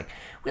explain. It's like,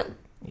 well,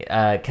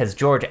 because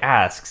George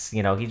asks,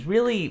 he's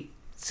really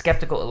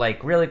skeptical,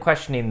 like really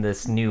questioning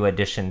this new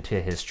addition to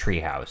his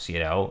treehouse,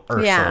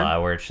 Ursula,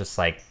 where it's just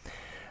like,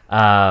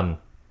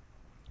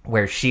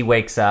 where she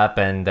wakes up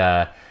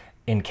and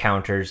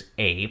encounters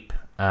Ape.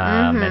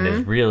 And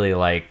is really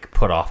like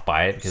put off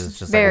by it because it's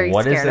just like,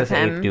 what is this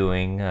ape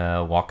doing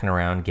walking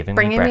around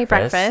bringing me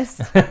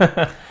breakfast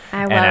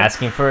and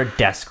asking for a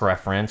desk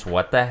reference?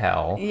 What the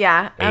hell?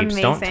 Yeah, apes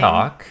amazing. don't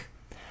talk.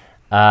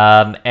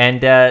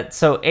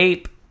 So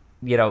Ape,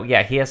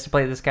 he has to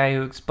play this guy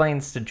who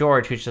explains to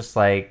George, who's just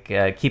like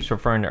keeps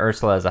referring to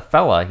Ursula as a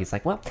fella. He's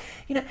like, well,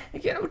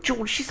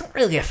 George, she's not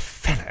really a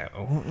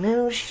fellow.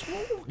 No,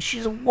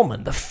 she's a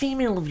woman, the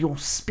female of your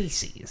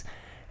species.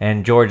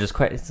 And George is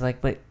quite. It's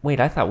like, wait,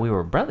 I thought we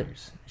were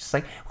brothers. She's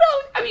like, well,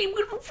 I mean,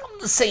 we're from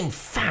the same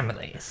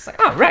family. It's like,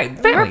 oh, right,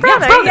 family, we're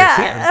brothers,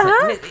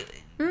 yeah.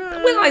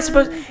 Well, I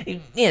suppose,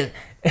 yeah.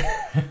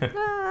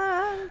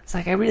 It's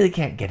like, I really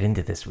can't get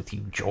into this with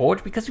you,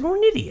 George, because you're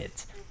an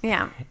idiot.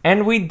 Yeah.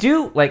 And we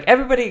do, like,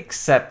 everybody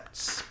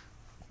accepts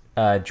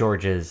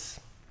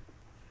George's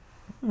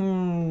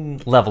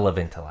level of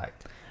intellect.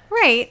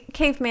 Right,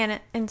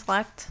 caveman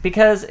intellect.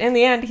 Because in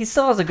the end, he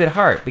still has a good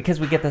heart. Because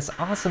we get this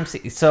awesome...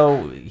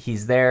 So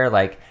he's there,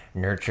 like,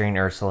 nurturing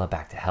Ursula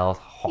back to health.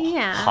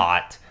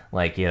 Hot.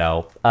 Like,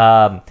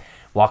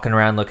 walking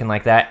around looking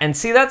like that. And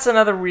see, that's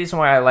another reason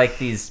why I like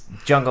these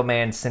Jungle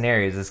Man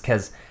scenarios, is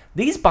because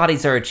these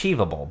bodies are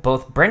achievable.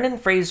 Both Brendan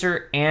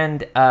Fraser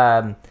and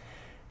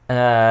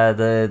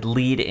the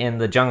lead in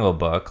the Jungle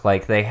Book,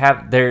 like,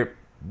 they're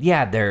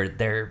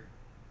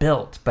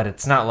built, but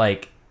it's not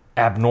like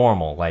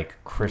abnormal, like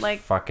Chris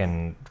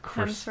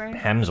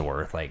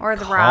Hemsworth, like, or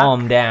the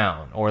calm Rock.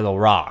 Down, or The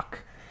Rock,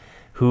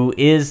 who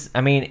is,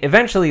 I mean,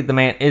 eventually the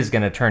man is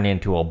going to turn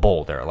into a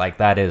boulder. Like,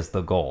 that is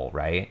the goal,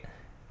 right?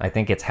 I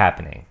think it's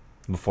happening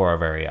before our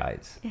very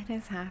eyes. It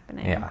is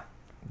happening. Yeah.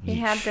 He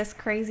had this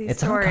crazy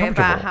story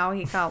about how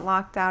he got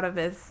locked out of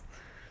his...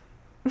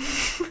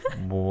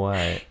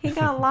 What? He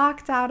got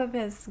locked out of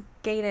his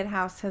gated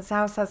house. His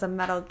house has a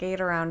metal gate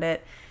around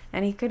it.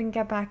 And he couldn't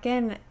get back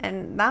in,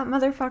 and that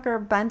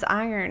motherfucker bent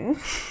iron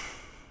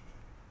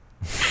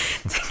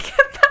to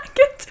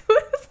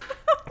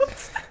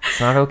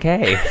not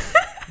okay.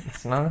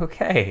 It's not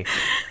okay.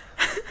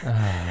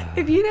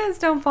 If you guys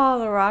don't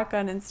follow The Rock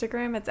on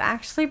Instagram, it's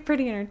actually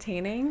pretty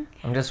entertaining.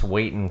 I'm just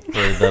waiting for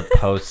the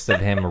post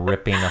of him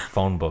ripping a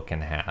phone book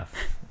in half.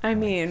 I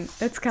mean,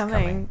 it's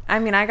coming. I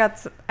mean,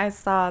 I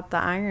saw the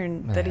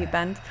iron that he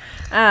bent.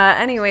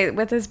 Anyway,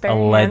 with his bare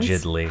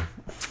Allegedly. hands.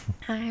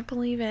 I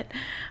believe it.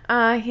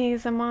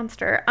 He's a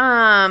monster.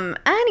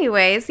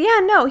 Anyways, yeah,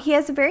 no, he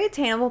has a very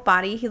attainable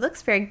body. He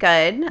looks very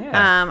good.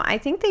 Yeah. I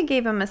think they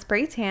gave him a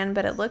spray tan,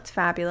 but it looked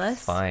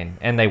fabulous. Fine.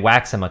 And they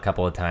wax him a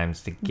couple of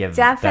times to give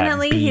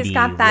Definitely, that he's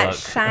got that look.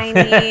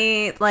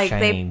 shiny, like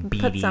Shiny, they put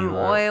beady some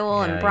look.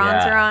 oil and Yeah,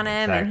 bronzer yeah, on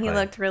him, and he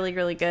exactly. looked really,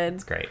 really good.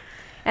 It's great.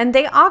 And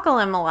they ogle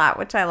him a lot,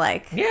 which I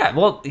like. Yeah,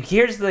 well,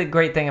 here's the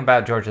great thing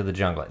about George of the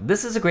Jungle.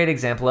 This is a great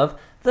example of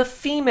the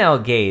female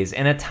gaze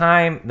in a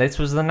time, this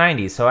was the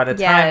 90s, so at a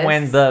time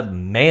when the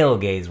male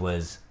gaze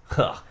was,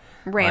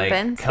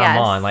 rampant, like, come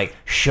on, like,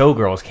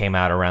 Showgirls came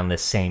out around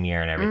this same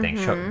year and everything.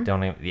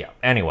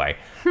 Anyway.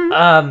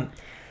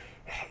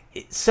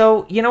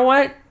 So, you know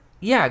what?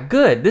 Yeah,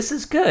 good. This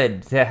is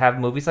good to have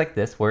movies like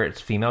this where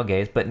it's female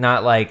gaze, but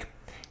not like...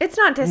 It's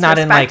not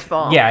disrespectful.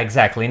 Not in like, yeah,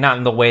 exactly. Not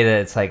in the way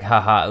that it's like,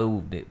 haha,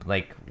 ooh,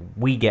 like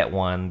we get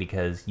one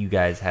because you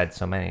guys had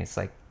so many. It's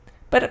like,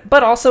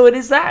 but also it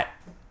is that,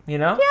 you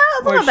know? Yeah, a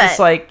little where it's bit. Just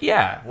like,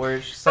 yeah, where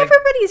it's just like,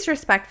 everybody's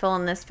respectful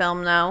in this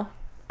film, though.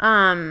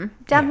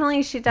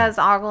 Definitely she does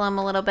ogle him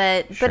a little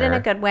bit, but in a Sure.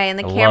 good way. And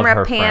the I love camera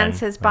her pans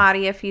friend. his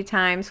body a few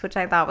times, which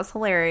I thought was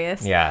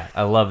hilarious. yeah,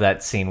 I love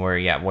that scene where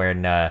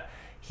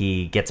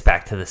he gets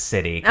back to the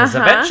city because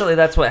eventually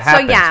that's what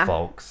happens,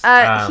 folks.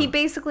 He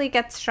basically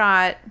gets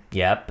shot.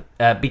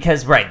 Yep.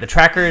 Because, the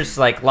trackers,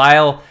 like,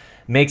 Lyle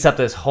makes up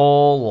this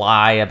whole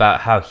lie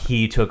about how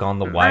he took on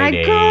the white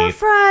ape. My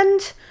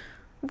girlfriend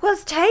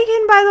was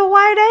taken by the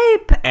white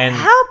ape. And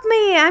help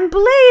me, I'm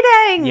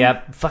bleeding.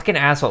 Yep, fucking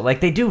asshole. Like,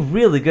 they do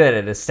really good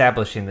at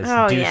establishing this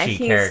douchey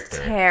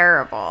character.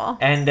 Terrible.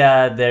 And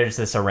there's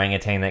this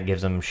orangutan that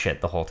gives him shit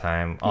the whole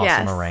time.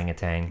 Awesome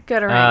orangutan.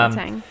 Good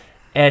orangutan.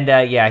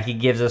 And he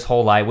gives this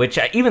whole lie, which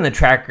even the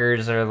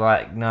trackers are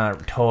like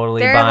not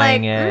totally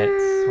buying it.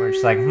 We're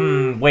just like,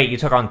 wait, you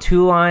took on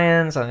 2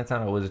 lions? I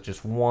thought it was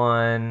just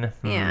 1.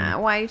 Yeah,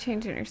 why are you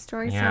changing your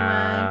story so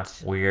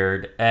much?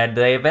 Weird. And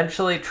they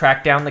eventually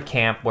track down the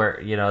camp where,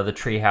 the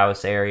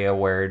treehouse area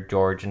where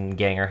George and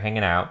gang are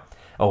hanging out.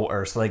 Oh,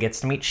 Ursula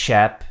gets to meet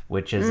Shep,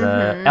 which is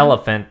a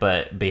elephant,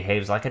 but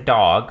behaves like a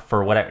dog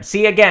for whatever.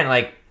 See, again,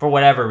 like, for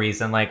whatever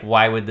reason, like,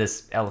 why would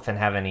this elephant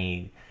have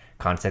any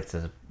context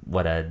of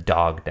what a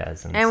dog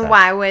does? And such?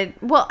 Why would...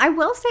 Well, I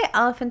will say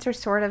elephants are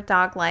sort of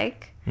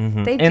dog-like.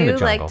 They do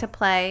like to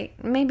play,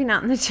 maybe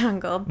not in the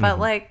jungle, but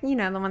like, the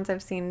ones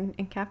I've seen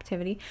in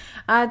captivity,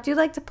 do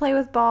like to play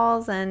with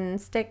balls and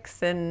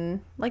sticks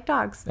and like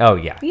dogs. Oh,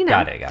 yeah.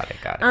 Got it.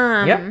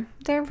 Yep,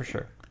 They're, for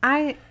sure.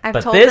 I've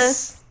but told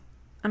this...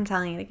 I'm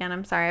telling it again.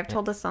 I'm sorry. I've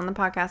told this on the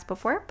podcast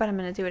before, but I'm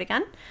going to do it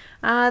again.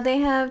 They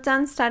have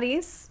done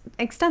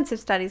extensive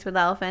studies with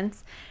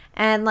elephants.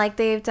 And, like,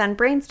 they've done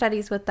brain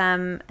studies with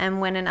them, and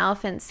when an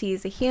elephant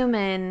sees a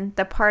human,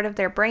 the part of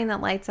their brain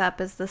that lights up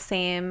is the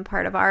same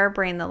part of our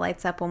brain that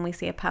lights up when we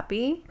see a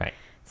puppy. Right.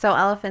 So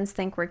elephants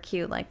think we're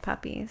cute like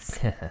puppies.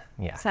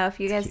 Yeah. So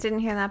if you guys didn't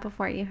hear that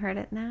before, you heard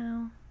it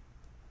now.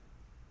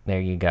 There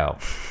you go.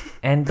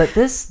 But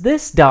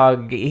this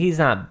dog, he's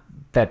not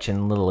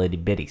fetching little itty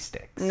bitty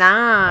sticks.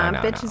 Nah,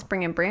 bitch is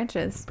bringing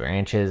branches.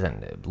 Branches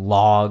and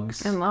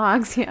logs. And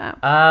logs,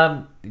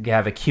 yeah. You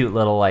have a cute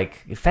little,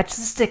 like, fetch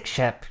the stick,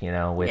 Shep,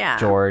 with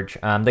George.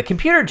 The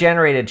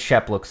computer-generated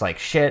Shep looks like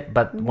shit,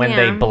 but when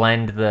they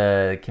blend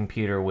the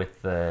computer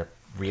with the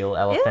real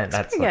elephant,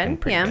 that's looking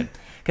pretty good.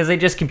 Because they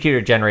just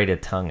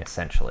computer-generated tongue,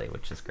 essentially,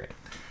 which is great.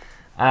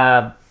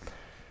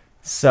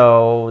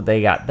 So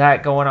they got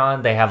that going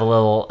on. They have a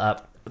little...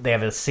 they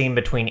have a scene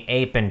between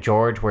Ape and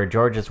George where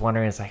George is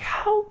wondering, it's like,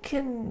 how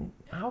can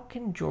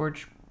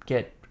George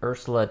get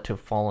Ursula to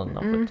fall in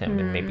love with him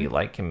and maybe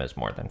like him as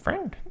more than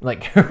friend,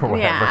 like, or whatever.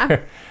 Yeah.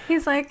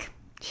 He's like,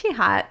 she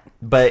hot.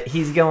 But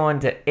he's going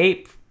to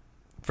Ape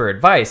for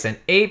advice, and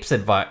Ape's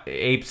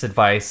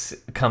advice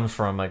comes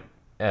from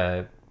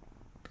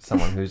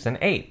someone who's an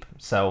ape.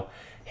 So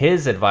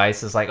his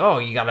advice is like, oh,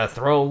 you gotta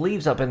throw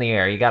leaves up in the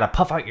air, you gotta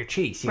puff out your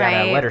cheeks, you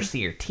gotta let her see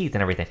your teeth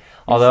and everything.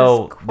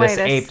 Although this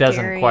ape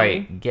doesn't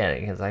quite get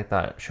it, because I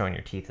thought showing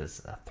your teeth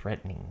is a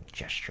threatening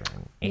gesture.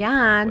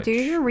 Yeah, do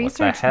your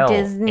research,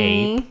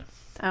 Disney. Ape?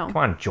 Oh, come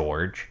on,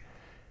 George.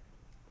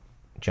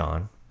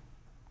 John.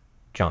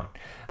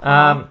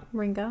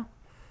 Ringo.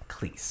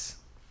 Cleese.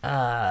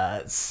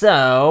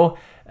 So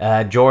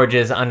George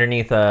is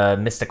underneath a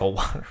mystical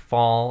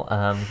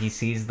waterfall. He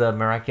sees the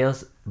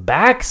miraculous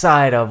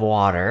backside of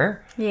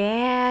water.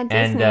 Yeah,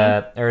 Disney.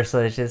 And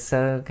Ursula is just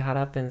so caught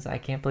up in, I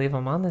can't believe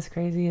I'm on this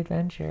crazy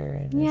adventure.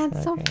 And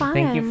it's so fun.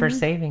 Thank you for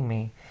saving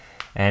me.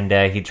 And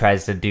he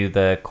tries to do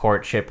the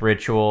courtship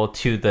ritual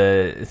to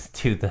the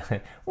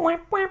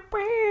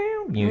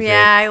music.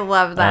 Yeah, I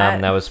love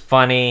that. That was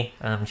funny.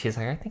 She's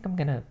like, I think I'm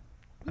gonna.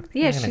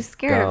 She's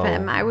scared of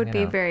him. I would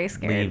be very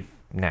scared. Leave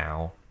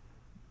now,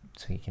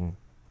 so you can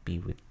be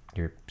with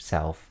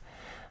yourself.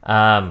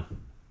 So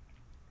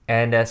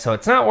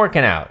it's not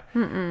working out.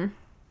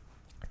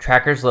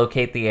 Trackers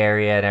locate the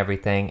area and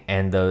everything,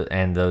 and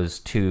those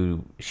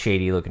two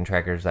shady looking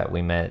trackers that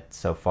we met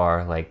so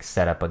far, like,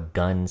 set up a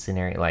gun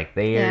scenario. Like,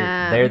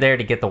 they're there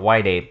to get the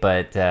white ape,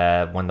 but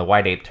when the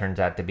white ape turns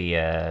out to be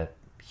a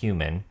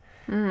human,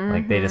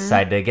 like, they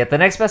decide to get the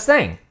next best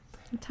thing.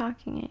 A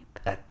talking ape.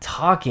 A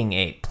talking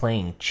ape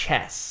playing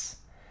chess.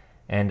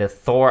 And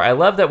Thor, I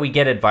love that we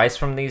get advice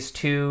from these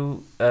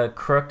two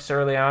crooks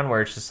early on,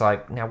 where it's just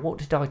like, now what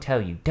did I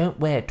tell you? Don't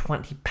wear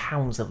 20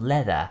 pounds of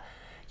leather.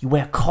 You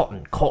wear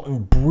cotton. Cotton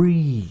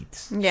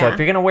breathes. Yeah. So if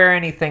you're going to wear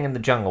anything in the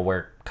jungle,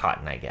 wear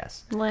cotton, I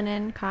guess.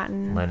 Linen,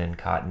 cotton. Linen,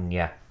 cotton,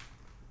 yeah.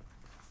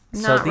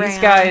 Not so these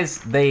guys,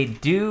 they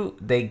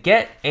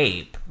get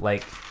ape,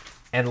 like,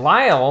 and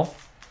Lyle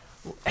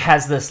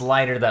has this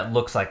lighter that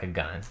looks like a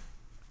gun.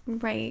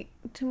 Right.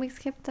 Did we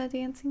skip the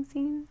dancing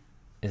scene?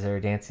 Is there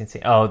a dancing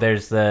scene? Oh,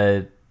 there's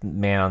the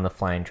man on the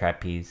flying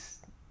trapeze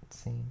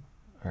scene.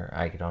 Or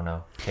I don't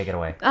know. Take it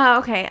away. Oh,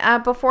 okay.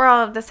 Before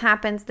all of this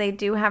happens, they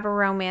do have a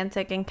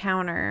romantic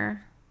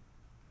encounter.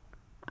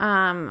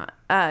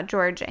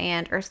 George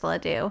and Ursula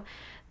do.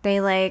 They,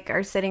 like,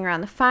 are sitting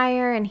around the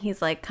fire, and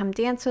he's like, come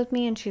dance with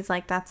me. And she's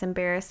like, that's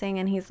embarrassing.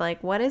 And he's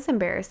like, what is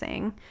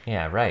embarrassing?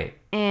 Yeah, right.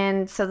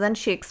 And so then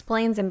she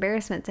explains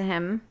embarrassment to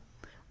him,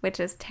 which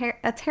is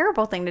a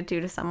terrible thing to do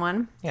to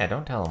someone. Yeah,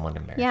 don't tell them what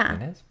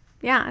embarrassment is.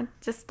 Yeah,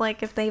 just,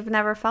 like, if they've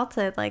never felt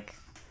it, like,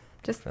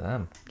 just... For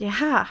them.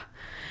 Yeah.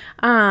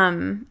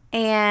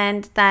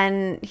 And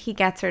then he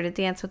gets her to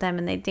dance with him,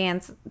 and they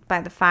dance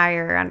by the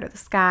fire under the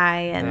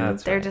sky, and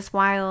they're just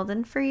wild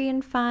and free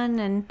and fun,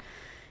 and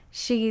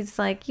she's,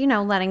 like,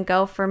 letting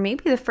go for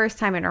maybe the first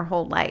time in her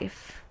whole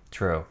life.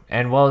 True.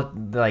 And, well,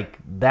 like,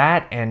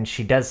 that, and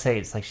she does say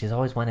it's like she's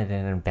always wanted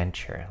an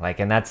adventure.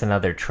 Like, and that's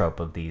another trope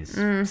of these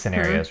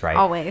scenarios, right?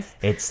 Always.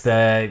 It's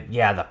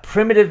the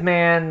primitive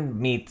man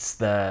meets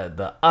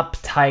the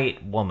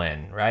uptight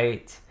woman,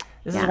 right?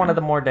 This is one of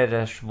the more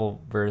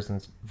digestible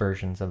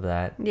versions of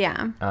that.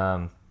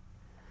 Yeah.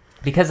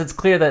 Because it's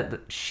clear that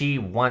she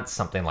wants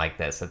something like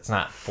this. It's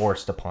not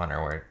forced upon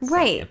her, where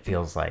it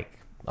feels like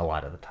a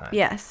lot of the time.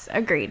 Yes,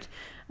 agreed.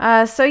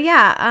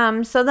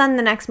 So then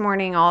the next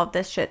morning, all of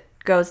this shit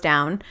goes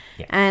down.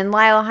 Yeah. And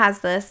Lyle has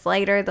this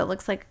lighter that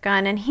looks like a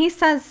gun, and he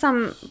says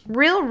some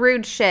real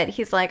rude shit.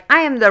 He's like,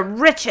 I am the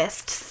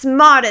richest,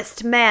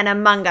 smartest man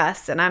among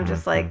us. And I'm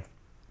just like,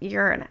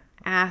 you're an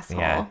asshole.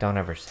 Yeah, don't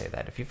ever say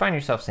that. If you find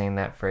yourself saying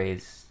that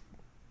phrase,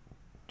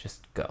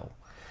 just go.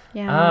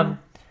 Yeah.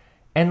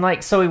 And,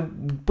 like, so he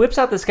whips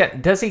out this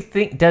gun. Does he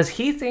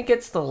think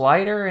it's the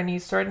lighter and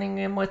he's threatening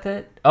him with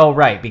it? Oh,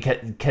 right,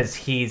 because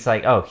he's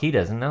like, oh, he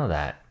doesn't know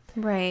that.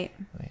 Right.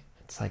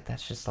 It's like,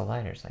 that's just a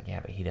lighter. It's like, yeah,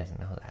 but he doesn't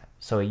know that.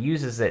 So he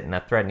uses it in a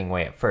threatening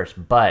way at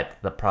first, but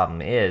the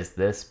problem is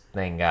this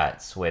thing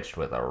got switched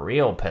with a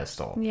real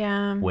pistol.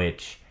 Yeah.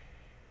 Which,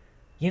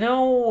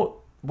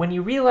 when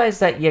you realize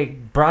that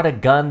you brought a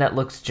gun that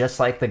looks just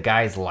like the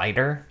guy's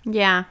lighter,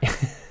 yeah,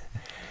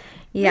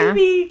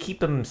 maybe keep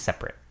them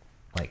separate,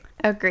 like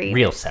agreed,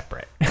 real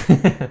separate.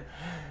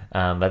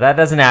 But that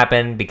doesn't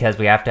happen because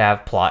we have to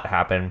have plot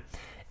happen.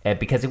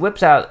 Because he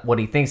whips out what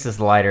he thinks is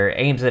the lighter,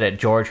 aims it at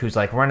George, who's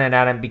like running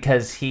at him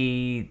because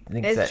he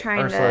thinks that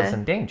Ursula's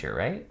in danger,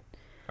 right?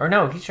 Or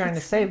no, he's trying to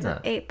save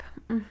them. Ape.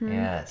 Mm-hmm.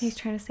 Yes, he's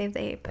trying to save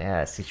the ape.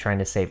 Yes, he's trying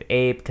to save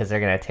Ape because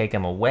they're gonna take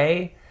him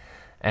away.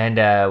 And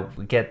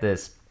we get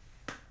this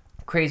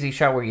crazy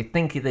shot where you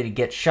think that he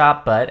gets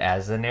shot, but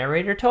as the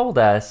narrator told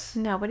us,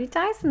 nobody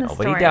dies in this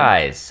story. Nobody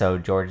dies, so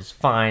George is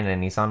fine,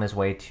 and he's on his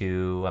way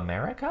to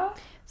America?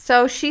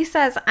 So she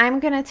says, I'm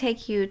going to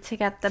take you to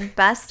get the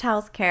best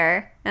health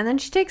care. And then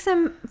she takes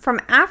him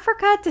from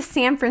Africa to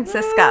San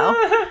Francisco.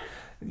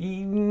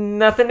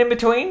 Nothing in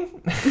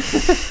between?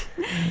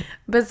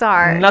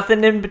 Bizarre.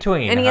 Nothing in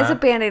between. And he has a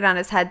Band-Aid on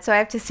his head, so I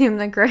have to assume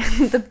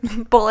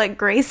the bullet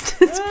grazed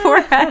his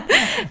forehead.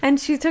 And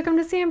she took him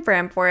to San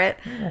Fran for it.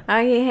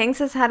 He hangs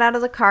his head out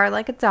of the car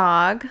like a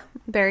dog.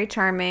 Very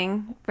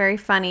charming. Very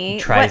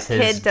funny. What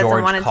kid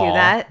doesn't want to do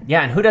that?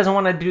 Yeah, and who doesn't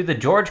want to do the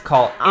George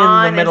call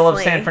in the middle of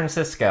San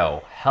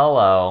Francisco?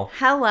 Hello.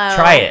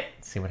 Try it.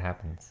 See what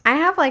happens. I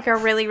have like a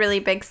really, really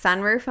big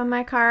sunroof on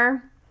my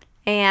car.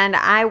 And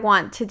I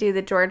want to do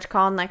the George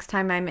call next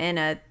time I'm in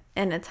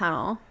a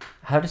tunnel.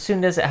 How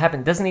soon does it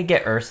happen? Doesn't he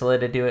get Ursula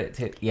to do it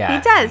too? Yeah,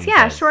 he does.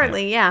 Yeah,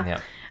 shortly. Yeah.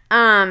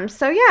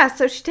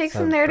 So she takes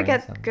him there to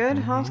get good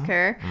health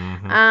care.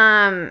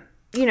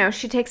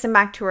 She takes him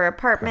back to her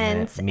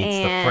apartment. Meets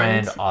the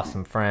friend,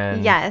 awesome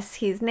friend. Yes,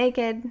 he's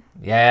naked.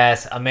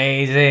 Yes,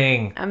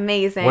 amazing.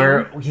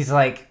 Where he's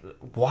like,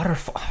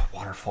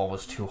 waterfall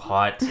was too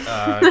hot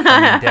coming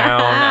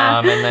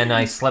down, and then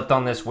I slipped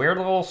on this weird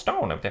little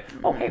stone up there.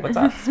 Oh, hey, what's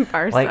up?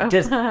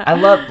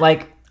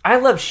 I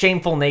love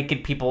shameful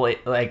naked people,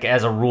 like,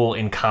 as a rule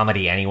in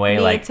comedy anyway.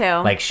 Me too.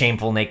 Like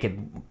shameful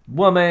naked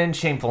woman,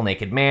 shameful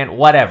naked man,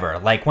 whatever.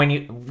 Like when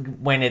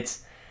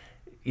it's,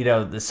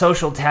 the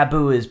social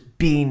taboo is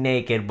being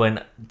naked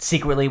when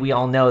secretly we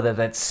all know that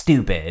that's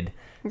stupid.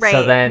 Right.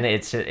 So then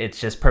it's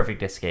just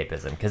perfect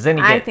escapism because then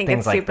you get I think things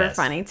it's like super this.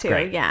 funny It's too.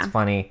 great. Yeah.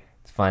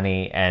 It's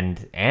funny,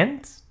 and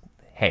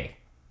hey,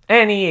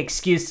 any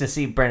excuse to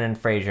see Brendan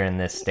Fraser in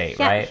this state,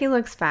 Yeah, right? he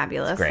looks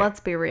fabulous. great. Let's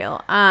be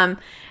real.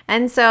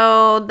 And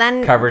so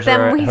then Covers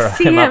we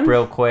see him him up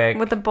real quick.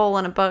 with a bowl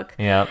and a book.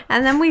 Yep.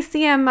 And then we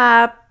see him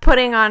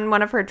putting on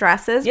one of her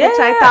dresses, Yeah, which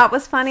I thought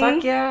was funny.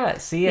 Fuck yeah.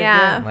 See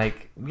Yeah. again.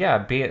 Like,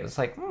 yeah, it's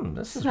like,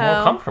 this is more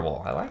So-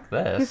 comfortable. I like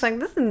this. He's like,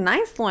 this is a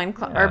nice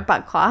loincloth Yeah. or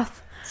butt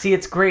cloth. See,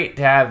 it's great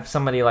to have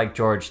somebody like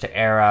George to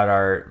air out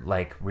our,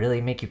 like,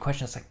 really make you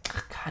question. It's like,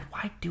 oh, God,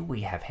 why do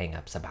we have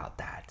hangups about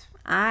that?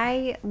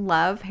 I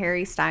love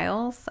Harry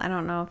Styles. I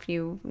don't know if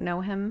you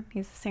know him.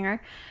 He's a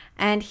singer.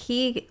 And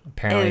he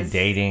Apparently is...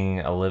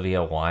 dating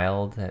Olivia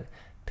Wilde. That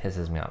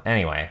pisses me off.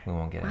 Anyway, we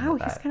won't get into Wow,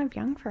 that. he's kind of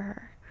young for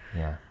her.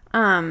 Yeah.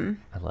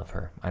 I love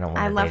her. I don't want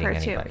I her love dating her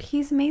anybody. too.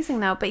 He's amazing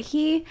though, but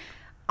he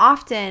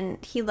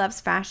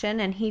loves fashion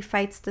and he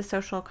fights the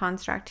social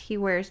construct. He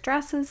wears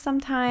dresses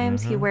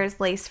sometimes. He wears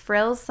lace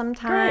frills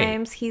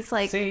sometimes. Great. He's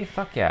like, See,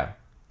 fuck yeah.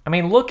 I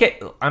mean, look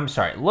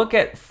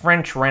at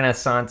French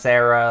Renaissance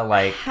era.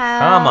 Like,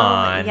 come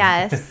on.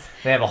 yes.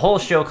 They have a whole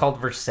show called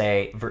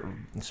Versailles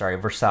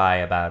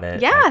about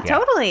it. Yeah, Like,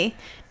 totally.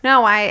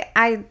 No,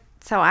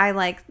 so I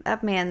like a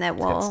man that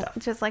will stuff.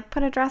 just like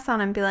put a dress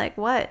on and be like,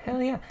 what?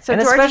 Hell yeah. So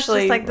And George is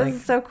especially, just like, this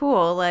is so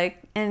cool. Like,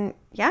 and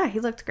yeah, he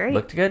looked great.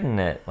 looked good in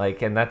it.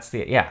 Like, and that's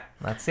the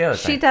other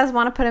She thing. does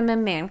want to put him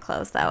in man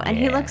clothes though, and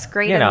he Yeah. looks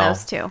great You in know.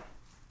 those too.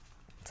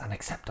 It's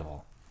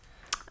unacceptable.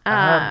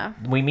 Uh,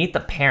 We meet the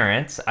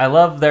parents. I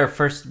love their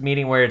first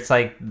meeting where it's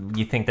like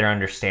you think they're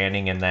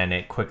understanding, and then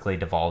it quickly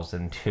devolves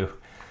into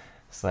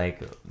it's like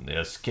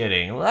just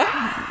kidding.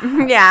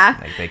 yeah.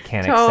 Like they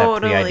can't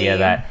accept the idea Totally.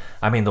 that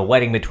the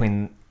wedding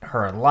between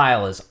her and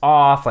Lyle is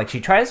off. Like she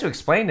tries to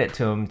explain it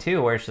to him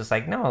too, where it's just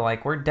like, no,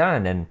 like we're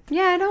done, and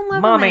Yeah, I don't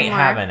love Mom him ain't anymore.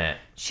 having it.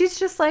 She's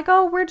just like,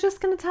 oh, we're just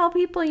going to tell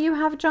people you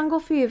have jungle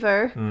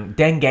fever.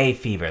 Dengue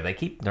fever. They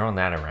keep throwing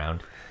that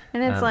around.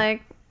 And it's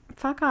like,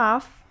 fuck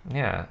off.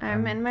 Yeah,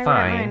 I'm in my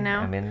right mind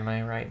now. I'm in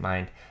my right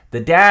mind. The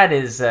dad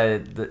is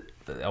a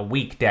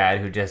weak dad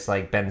who just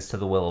like bends to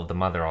the will of the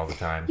mother all the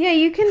time. Yeah,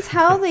 you can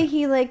tell that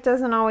he like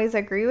doesn't always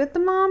agree with the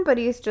mom, but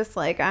he's just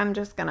like, I'm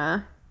just going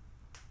to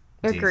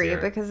agree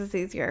easier. because it's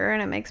easier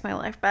and it makes my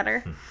life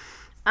better.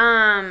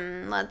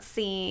 Let's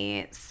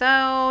see.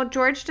 So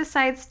George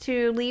decides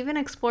to leave and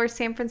explore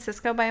San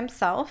Francisco by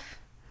himself.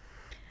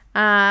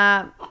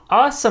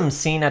 Awesome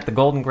scene at the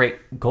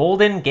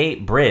Golden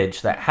Gate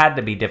Bridge that had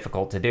to be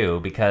difficult to do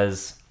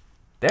because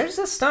there's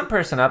a stunt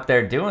person up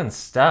there doing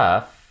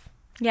stuff.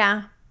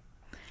 Yeah.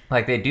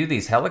 Like they do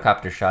these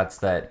helicopter shots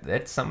that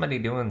it's somebody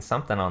doing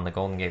something on the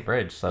Golden Gate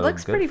Bridge. So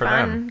Looks good pretty for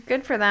fun. them.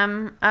 Good for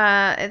them.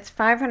 It's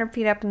 500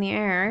 feet up in the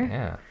air.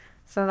 Yeah.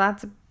 So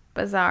that's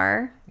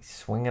bizarre. He's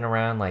swinging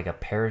around like a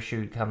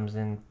parachute comes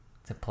in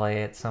to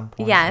play at some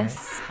point.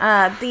 Yes.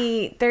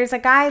 There's a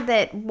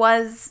guy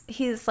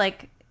he's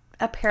like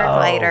a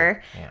paraglider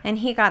yeah. and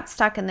he got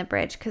stuck in the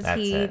bridge because That's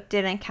he it.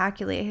 didn't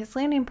calculate his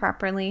landing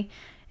properly.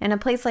 And a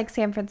place like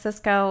San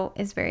Francisco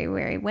is very,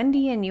 very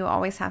windy, and you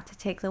always have to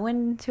take the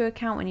wind into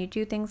account when you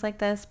do things like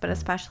this, but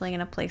especially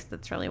in a place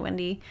that's really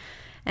windy.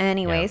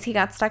 Anyways, he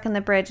got stuck in the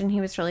bridge and he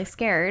was really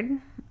scared,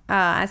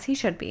 as he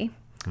should be.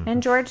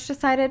 And George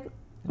decided,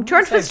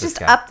 George was save this just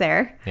guy. up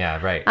there. Yeah,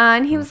 right.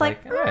 And he was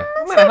like, "All right,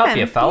 I'm let's gonna help save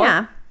you, him." fella.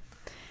 Yeah.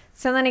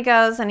 So then he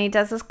goes and he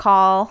does his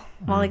call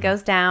while he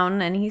goes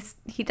down, and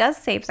he does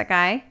save the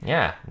guy.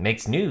 Yeah,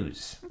 makes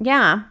news.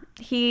 Yeah.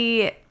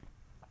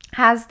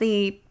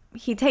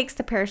 He takes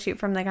the parachute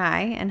from the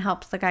guy and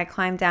helps the guy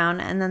climb down,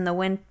 and then the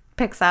wind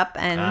picks up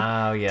and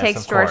Oh, yes,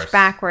 takes of George course.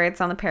 backwards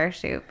on the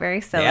parachute.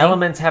 Very silly. The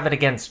elements have it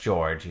against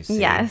George, you see.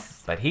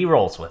 Yes. But he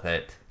rolls with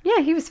it. Yeah,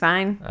 he was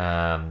fine.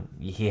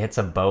 He hits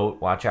a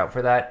boat. Watch out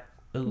for that.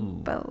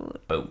 Ooh,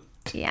 Boat.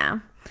 Yeah.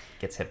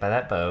 Gets hit by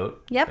that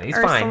boat. Yep. But he's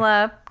fine. Mm-hmm.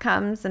 Ursula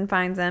comes and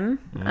finds him.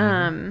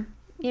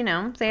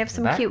 They have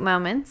some back. cute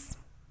moments.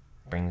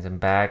 Brings him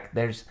back.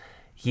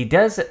 He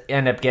does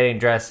end up getting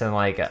dressed in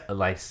like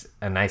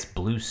a nice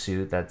blue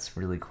suit. That's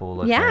really cool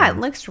looking. Yeah, it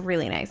looks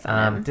really nice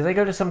on him. Do they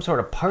go to some sort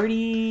of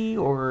party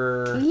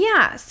or?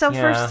 Yeah. So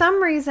for Yeah.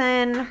 some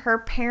reason, her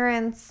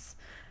parents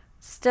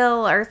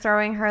still are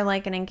throwing her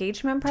like an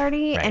engagement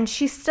party, Right. and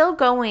she's still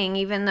going,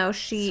 even though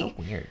she So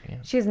weird. Yeah.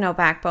 has no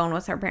backbone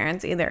with her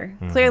parents either.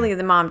 Clearly,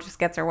 the mom just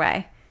gets her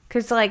way.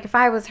 Because like if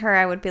I was her,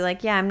 I would be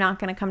like, yeah, I'm not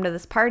going to come to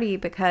this party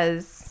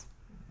because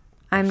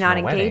I'm There's not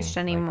no wedding. engaged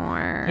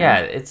anymore. Yeah,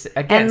 it's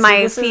again. And see,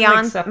 my this isn't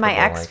acceptable, my like-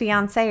 ex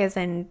fiance is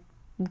in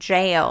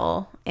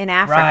jail in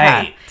Africa.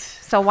 Right.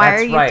 So why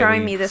That's are you right.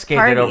 throwing We me this skated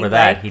party? over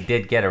that. Like, He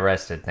did get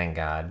arrested, thank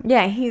God.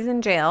 yeah, he's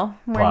in jail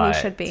where But,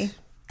 he should be.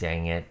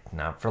 Dang it,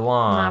 not for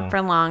long. Not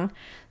for long.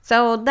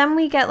 So then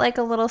we get like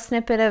a little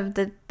snippet of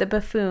the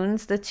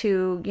buffoons, the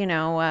two,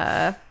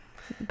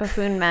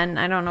 buffoon men.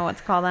 I don't know what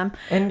to call them.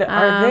 And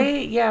are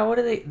they? Yeah, what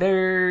are they?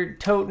 They're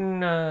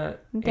toting ape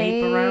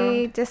They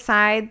around.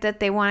 decide that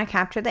they want to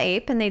capture the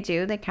ape, and they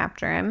do. They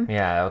capture him.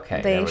 Yeah,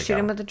 okay. They there we shoot go.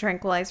 him with a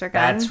tranquilizer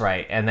gun. That's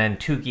right. And then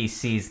Tukey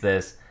sees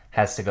this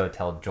has to go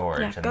tell George,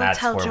 Yeah, and go that's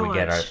tell where we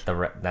get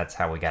George. that's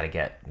how we got to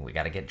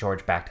get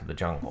George back to the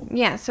jungle.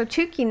 Yeah, so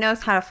Tukey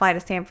knows how to fly to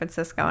San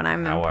Francisco, and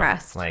I'm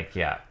impressed. Like,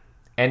 yeah.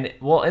 And,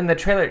 well, in the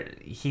trailer,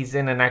 he's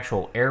in an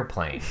actual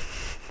airplane.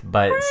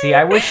 But, see,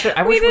 I wish we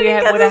would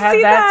have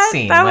had that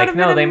scene. That like,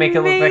 no, they make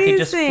it look like he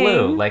just flew.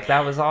 amazing. Like,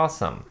 that was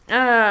awesome.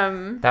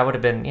 That would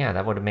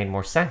have made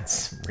more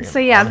sense. Really, So,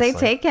 yeah, honestly. they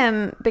take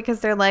him because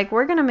they're like,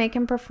 we're going to make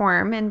him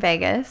perform in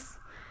Vegas,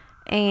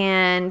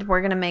 and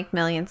we're going to make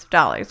millions of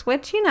dollars,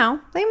 which, you know,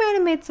 they might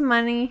have made some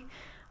money,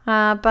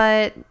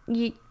 but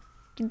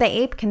the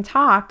ape can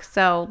talk,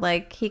 so,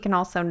 like, he can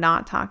also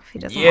not talk if he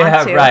doesn't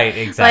want to. Yeah, right,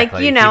 exactly.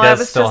 Like, you know, he does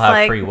it was still just have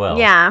like, free will.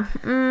 yeah,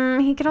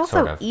 he could also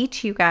Sort of.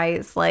 eat you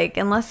guys, like,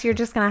 unless you're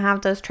just going to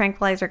have those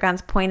tranquilizer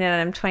guns pointed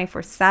at him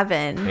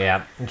 24/7.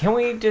 Yeah. Can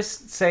we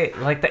just say,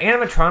 like, the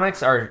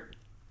animatronics are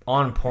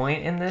on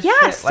point in this Yeah,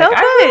 shit? so like,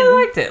 I really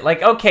good. liked it.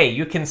 Like, okay,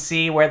 you can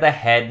see where the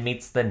head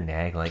meets the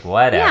neck, like,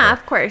 whatever. Yeah,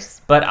 of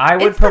course. But I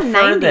would It's the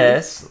prefer 90s.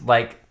 this,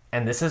 like,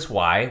 and this is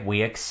why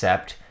we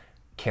accept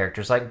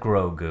characters like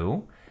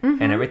Grogu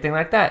and everything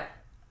like that.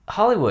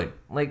 Hollywood,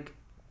 like,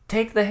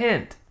 take the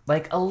hint.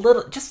 Like, a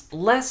little, just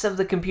less of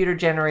the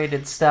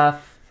computer-generated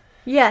stuff.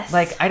 Yes.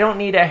 Like, I don't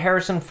need a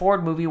Harrison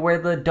Ford movie where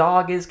the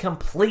dog is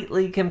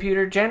completely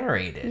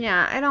computer-generated.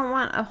 Yeah, I don't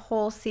want a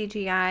whole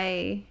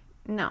CGI.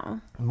 No.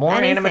 More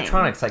Anything.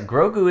 animatronics. Like,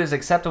 Grogu is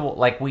acceptable.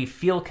 Like, we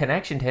feel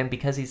connection to him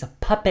because he's a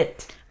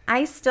puppet.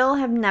 I still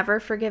have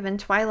never forgiven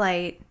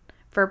Twilight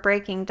for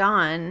Breaking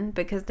Dawn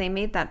because they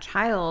made that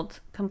child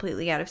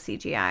completely out of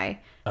CGI.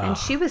 And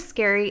she was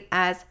scary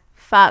as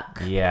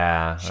fuck.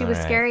 Yeah. She was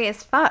scary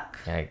as fuck.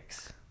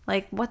 Yikes.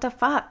 Like, what the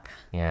fuck?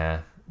 Yeah.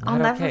 I'll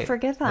Not never okay.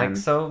 forgive them. Like,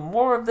 so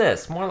more of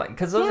this. More like,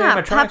 because those Yeah,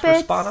 animatronics were puppets.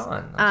 spot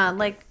on.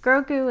 Like,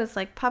 Grogu is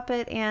like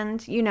puppet,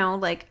 and, you know,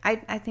 like, I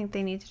think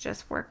they need to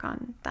just work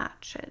on that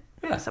shit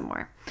some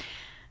more.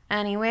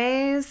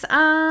 Anyways,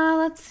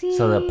 let's see.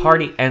 So the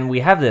party, and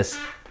we have this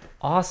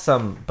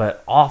awesome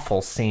but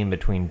awful scene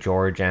between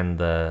George and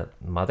the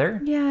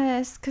mother.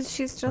 Yes, because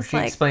she's just she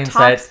like explains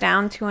talks that-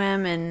 down to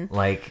him and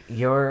Like,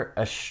 you're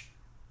a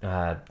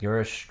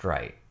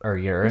stripe, or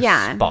you're a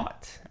Yeah.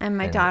 spot. and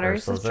my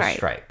daughter's a Ursula's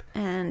stripe,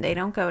 and they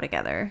don't go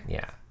together.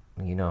 Yeah.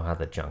 You know how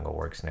the jungle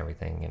works and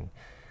everything. And,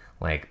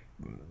 like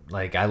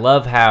I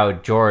love how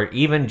George,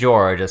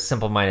 a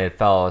simple-minded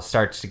fellow,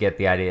 starts to get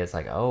the idea. It's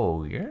like,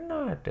 oh, you're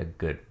not a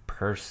good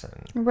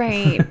person.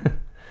 Right.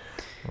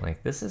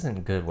 Like, this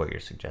isn't good what you're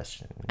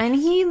suggesting. And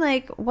he,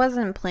 like,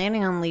 wasn't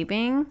planning on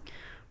leaving,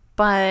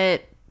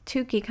 but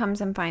Tukey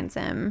comes and finds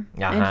him,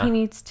 and he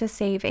needs to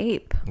save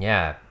Ape.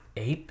 Yeah.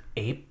 Ape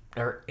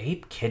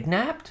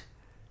kidnapped?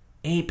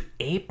 Ape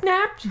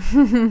napped?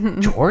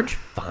 George,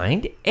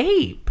 find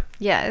Ape.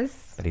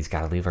 Yes. But he's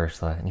got to leave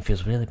Ursula, and he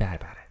feels really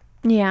bad about it.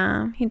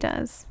 Yeah, he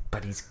does.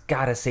 But he's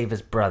got to save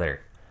his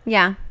brother.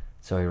 Yeah.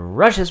 So he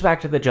rushes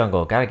back to the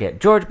jungle. Got to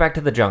get George back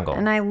to the jungle.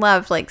 And I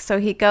love, like, so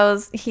he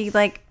puts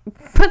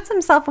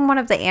himself in one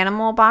of the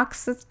animal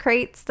boxes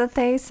crates that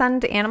they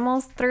send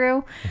animals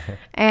through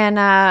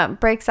and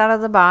breaks out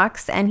of the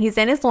box. And he's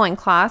in his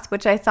loincloth,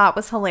 which I thought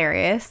was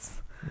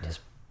hilarious. Just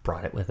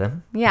brought it with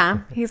him. Yeah.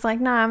 He's like,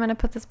 no, I'm going to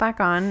put this back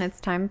on.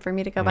 It's time for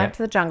me to go back Yep.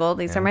 to the jungle.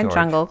 These are And my George.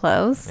 jungle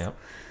clothes. Yep.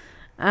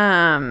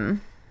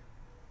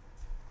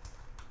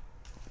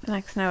 The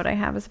next note I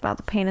have is about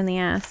the pain in the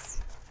ass.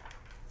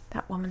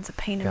 That woman's a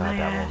pain in my ass.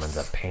 That woman's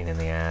a pain in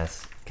the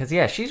ass. Because,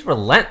 yeah, she's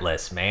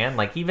relentless, man.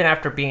 Like, even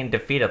after being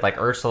defeated, like,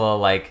 Ursula,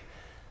 like,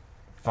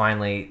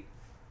 finally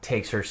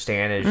takes her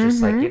stand and is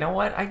just like, you know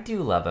what? I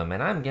do love him,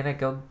 and I'm going to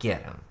go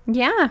get him.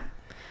 Yeah.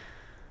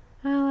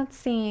 Let's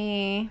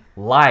see.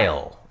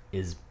 Lyle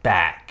is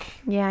back.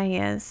 Yeah, he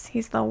is.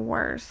 He's the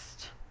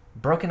worst.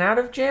 Broken out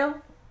of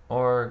jail?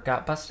 Or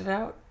got busted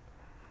out?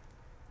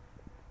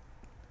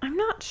 I'm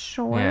not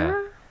sure.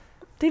 Yeah.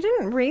 They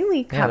didn't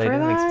really cover they didn't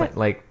that. explain.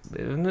 Like,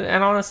 and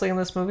honestly, in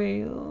this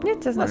movie,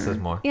 It doesn't. less is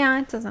more. Yeah,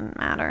 it doesn't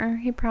matter.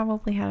 He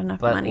probably had enough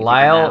But money. to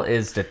Lyle get out.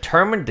 is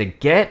determined to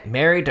get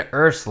married to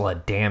Ursula,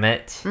 damn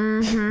it.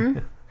 Mm-hmm.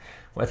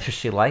 Whether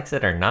she likes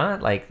it or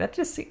not, like, that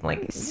just seemed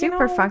like...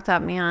 super fucked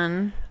up,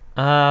 man.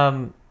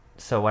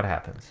 So what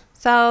happens?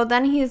 So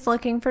then he's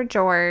looking for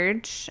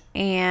George,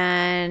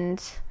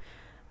 and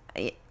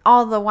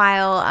all the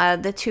while,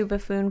 the two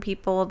buffoon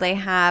people, they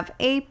have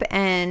Ape,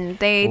 and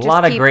they just A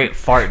lot of great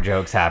fart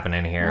jokes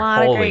happening here.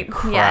 Holy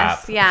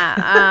crap. Yes,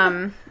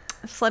 yeah.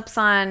 Slips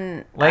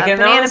on Like, a and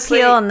banana honestly,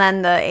 peel, and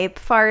then the ape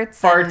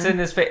farts. Farts in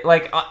his face.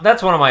 Like,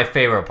 that's one of my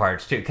favorite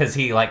parts, too, because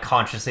he, like,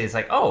 consciously is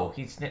like,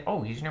 he's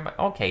nearby.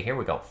 Okay, here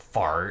we go.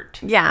 Fart.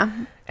 Yeah.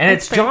 And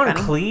it's pretty John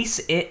funny.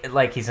 Cleese.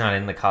 Like, he's not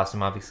in the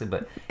costume, obviously,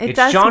 but It it's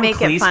does John make it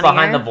Cleese funnier.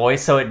 behind the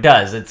voice, so it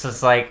does. It's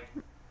just like,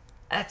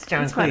 that's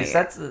John It's Cleese.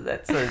 funnier.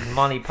 That's a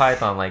Monty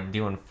Python, like,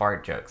 doing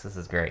fart jokes. This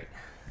is great.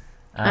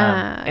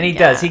 And he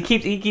does. He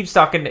keeps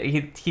talking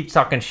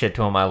shit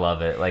to him. I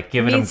love it. Like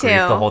giving him grief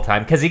the whole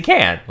time because he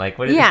can. Like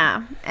what?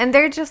 And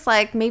they're just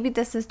like, maybe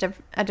this is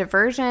a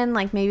diversion.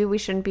 Like maybe we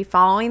shouldn't be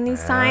following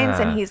these signs.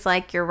 And he's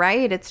like, you're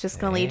right. It's just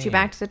going to lead you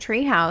back to the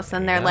treehouse.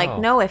 And they're like,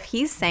 no, if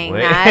he's saying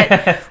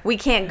that, we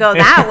can't go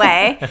that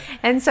way.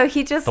 And so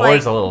he just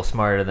Thor's a little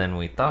smarter than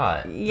we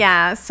thought.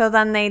 Yeah. So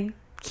then they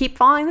keep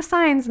following the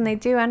signs, and they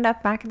do end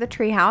up back at the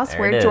treehouse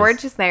where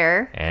George is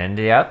there. And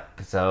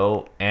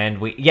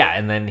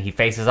and then he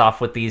faces off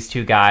with these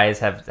two guys.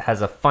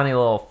 Has a funny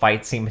little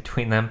fight scene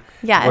between them.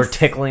 Yes, where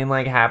tickling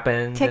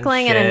happens.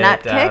 Tickling and a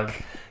nut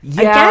kick.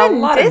 Again, a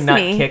lot of nut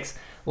kicks.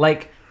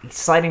 Like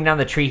sliding down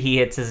the tree, he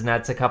hits his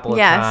nuts a couple of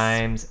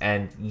times,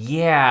 and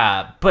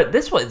but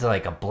this was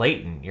like a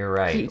blatant. You're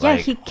right. Yeah,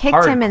 he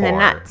kicked him in the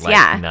nuts.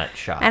 Nut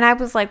shot. And I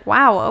was like,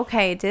 wow,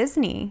 okay,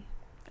 Disney.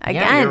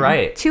 Again, you're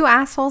right. 2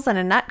 assholes and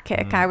a nut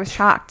kick. I was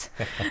shocked.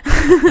 So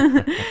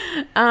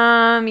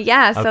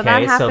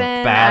that happened. So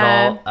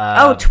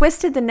battle.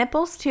 Twisted the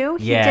nipples too.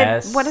 He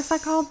yes. did. What is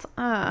that called?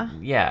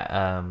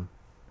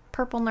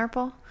 Purple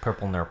Nurple.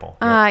 Purple Nurple.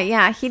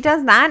 Yep. He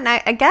does that,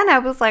 and I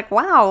was like,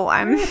 wow,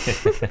 I'm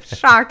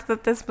shocked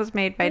that this was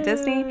made by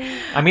Disney.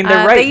 I mean,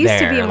 they're right they used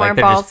there. to be more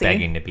they're ballsy. Just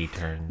begging to be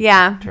turned.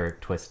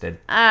 Twisted.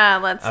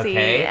 Let's see.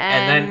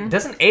 And then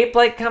doesn't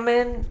Ape come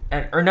in?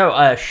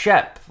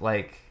 Shep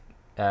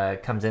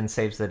comes in,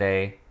 saves the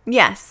day.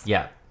 Yes.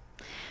 Yeah.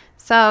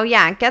 So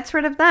gets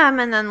rid of them,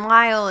 and then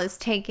Lyle is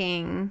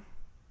taking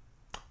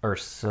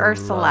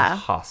Ursula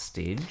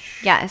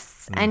hostage.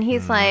 Yes. And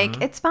he's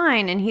like, it's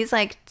fine. And he's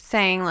like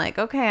saying like,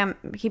 okay,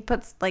 he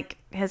puts like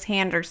his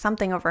hand or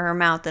something over her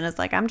mouth and is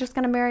like, I'm just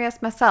going to marry us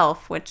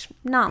myself, which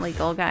not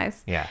legal,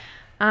 guys. Yeah.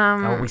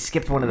 We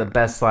skipped one of the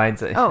best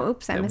lines. Oh,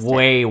 oops. I missed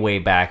it. Way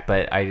back,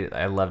 but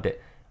I loved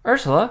it.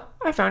 Ursula,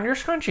 I found your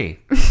scrunchie.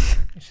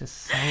 It's just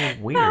so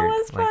weird. That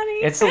was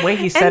funny. It's the way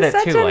he said it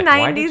too. Such a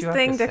like, 90s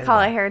thing to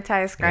call a hair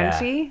tie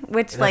scrunchie,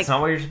 which that's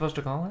not what you're supposed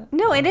to call it.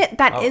 No, it is.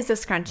 That is a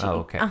scrunchie. Oh,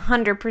 okay.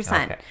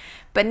 100%. Okay.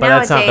 But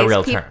nowadays, that's not the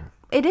real term.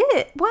 It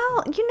is.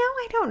 Well,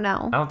 I don't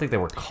know. I don't think they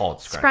were called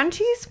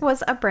Scrunchies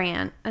was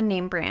a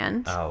name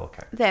brand. Oh,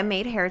 okay. That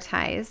made hair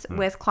ties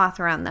with cloth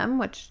around them,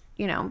 which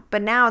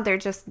but now they're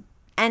just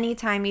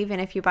anytime, even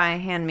if you buy a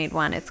handmade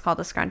one, it's called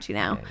a scrunchie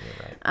now. Yeah,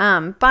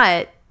 you're right.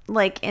 But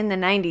like in the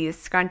 90s,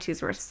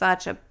 scrunchies were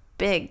such a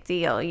big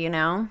deal,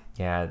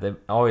 Yeah, they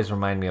always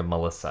remind me of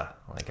Melissa.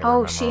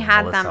 She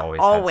had Melissa them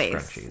always.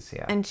 Had scrunchies,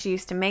 yeah. And she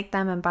used to make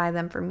them and buy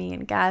them for me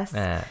and Gus.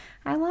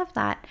 I love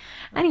that.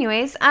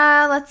 Anyways,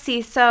 let's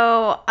see.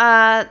 So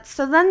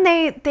then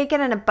they get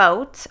in a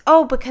boat.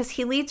 Oh, because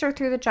he leads her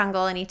through the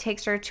jungle and he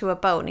takes her to a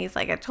boat and he's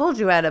like, I told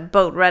you I had a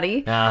boat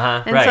ready.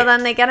 And so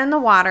then they get in the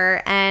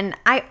water, and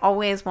I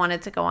always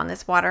wanted to go on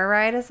this water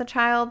ride as a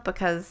child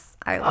because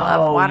I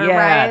love water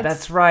rides.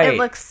 That's right. It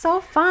looks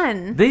so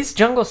fun. These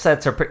jungle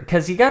sets are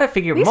because you got to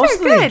figure these most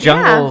of good, these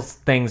jungle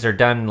things are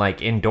done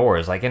like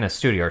indoors, like in a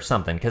studio or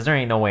something, because there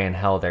ain't no way in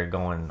hell they're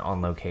going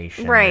on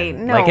location. Right.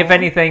 And, no. Like if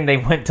anything, they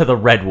went to the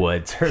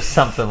redwoods or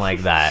something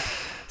like that,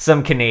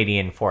 some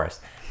Canadian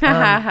forest.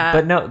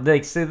 But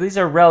no, so these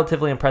are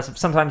relatively impressive.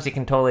 Sometimes you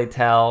can totally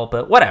tell,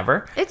 but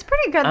whatever. It's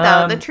pretty good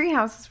though. The tree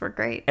houses were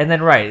great. And then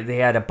they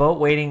had a boat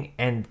waiting,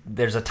 and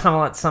there's a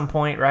tunnel at some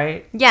point,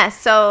 right?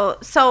 Yes. So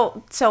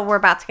we're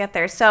about to get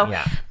there. So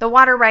the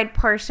water ride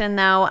portion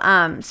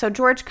though. So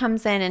George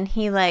comes in and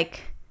he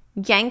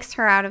yanks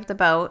her out of the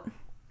boat.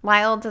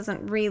 Lyle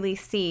doesn't really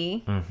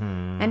see,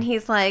 and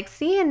he's like,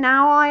 "See, and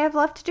now all I have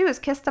left to do is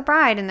kiss the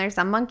bride." And there's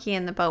a monkey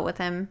in the boat with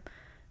him,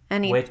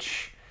 and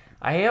which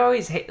I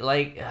always hate,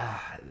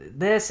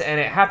 this, and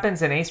it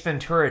happens in Ace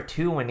Ventura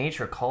 2 when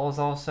nature calls,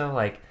 also,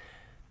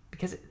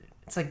 because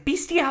it's like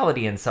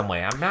bestiality in some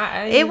way. I'm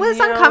not. It was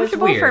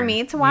uncomfortable for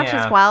me to watch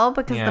as well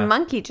because the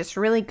monkey just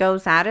really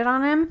goes at it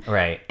on him,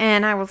 right?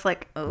 And I was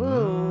like,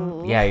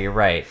 "Ooh, yeah, you're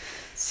right."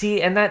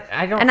 See, and that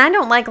I don't. And I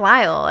don't like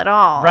Lyle at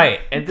all. Right,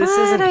 and this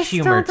isn't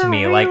humor to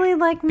me, really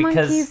like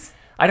because monkeys.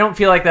 I don't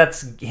feel like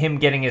that's him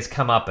getting his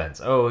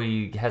comeuppance. Oh,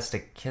 he has to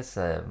kiss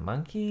a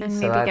monkey and so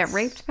maybe get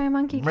raped by a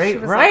monkey. Right, she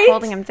was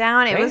holding him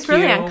down. It was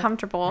really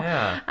uncomfortable.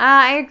 Yeah.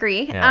 I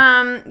agree.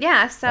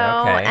 Yeah. So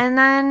and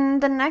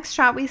then the next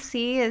shot we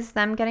see is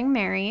them getting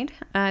married.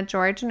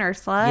 George and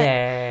Ursula.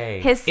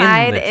 Yay! His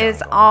side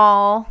is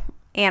all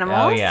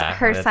animals. Oh, yeah.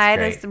 Her side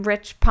great. is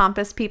rich,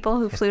 pompous people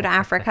who flew to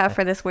Africa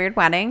for this weird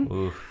wedding.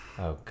 Oof.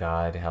 Oh,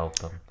 God, help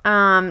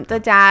them. The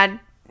dad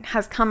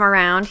has come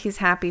around. He's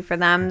happy for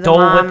them. The Dole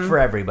mom, Whip for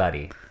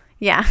everybody.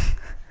 Yeah.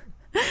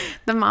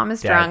 The mom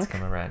is Dad's drunk.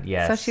 come around.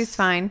 Yes. So she's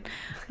fine.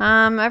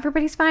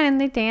 Everybody's fine,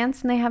 and they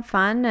dance and they have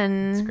fun,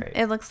 and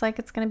it looks like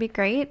it's going to be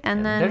great.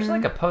 And then there's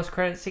a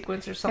post-credit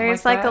sequence or something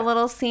there's like that. A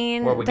little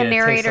scene. Where we the get a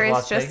taste narrator of is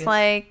Las just Vegas?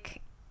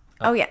 like,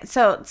 oh yeah.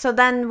 So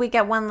then we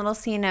get one little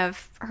scene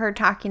of her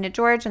talking to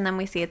George, and then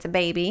we see it's a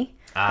baby.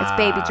 It's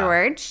baby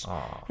George,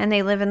 and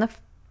they live in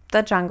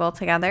the jungle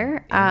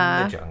together. In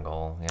the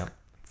jungle, yep.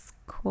 It's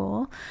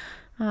cool.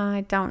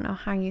 I don't know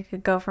how you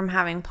could go from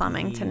having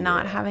plumbing to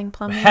not having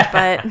plumbing,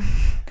 but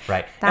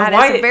right. that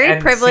is a very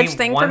privileged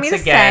thing for me to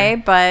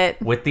say, but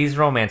with these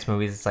romance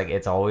movies, it's like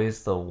it's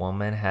always the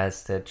woman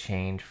has to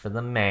change for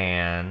the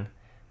man,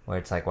 where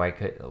it's like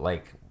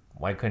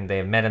why couldn't they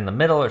have met in the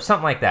middle or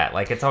something like that?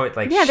 Like it's always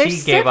like there's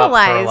she gave up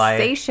her life.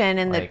 Civilization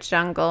in the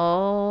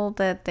jungle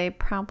that they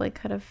probably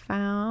could have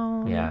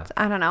found. Yeah.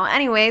 I don't know.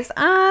 Anyways,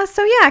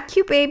 so yeah,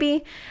 cute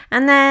baby.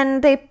 And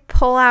then they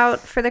pull out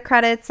for the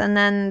credits and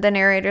then the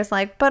narrator's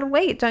like, but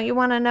wait, don't you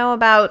want to know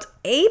about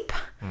Ape?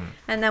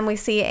 And then we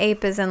see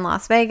Ape is in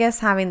Las Vegas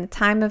having the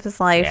time of his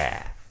life.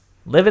 Yeah.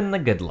 Living the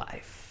good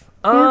life.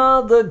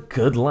 Oh, the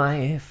good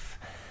life.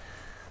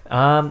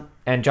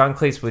 And John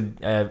Cleese would,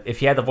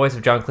 if you had the voice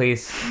of John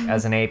Cleese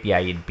as an ape, yeah,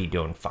 you'd be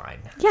doing fine.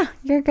 Yeah,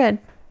 you're good.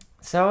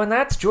 So, and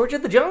that's George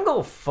of the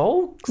Jungle,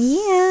 folks.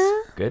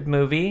 Yeah. Good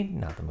movie.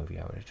 Not the movie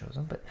I would have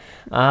chosen, but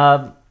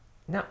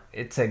no,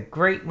 it's a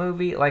great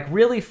movie. Like,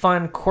 really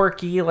fun,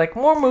 quirky, like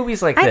more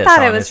movies like this, I thought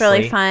honestly. it was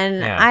really fun.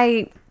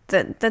 Yeah.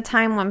 The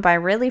time went by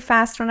really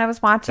fast when I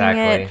was watching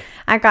it.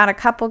 I got a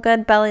couple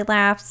good belly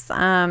laughs.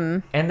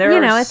 And there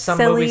are it's some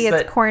silly, movies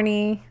it's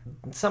corny.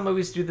 Some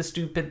movies do the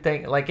stupid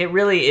thing. Like, it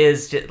really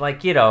is just,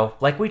 like,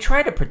 like, we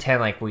try to pretend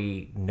like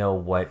we know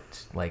what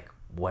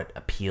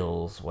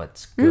appeals,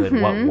 what's good,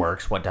 what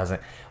works, what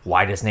doesn't.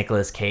 Why does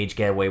Nicolas Cage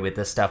get away with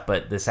this stuff,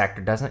 but this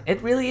actor doesn't?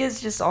 It really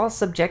is just all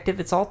subjective.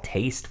 It's all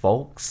taste,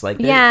 folks. Like,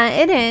 yeah,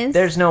 it is.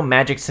 There's no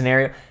magic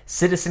scenario.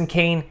 Citizen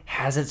Kane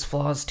has its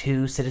flaws,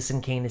 too.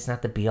 Citizen Kane is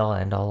not the be-all,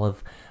 end-all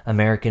of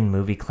American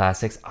movie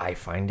classics. I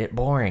find it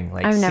boring.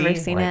 Like, I've never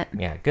seen it.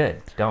 Yeah,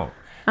 good. Don't.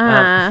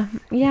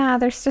 Yeah,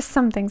 there's just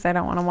some things I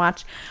don't want to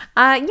watch.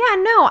 I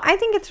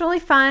think it's really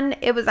fun.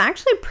 It was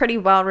actually pretty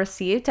well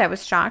received. I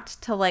was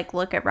shocked to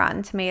look at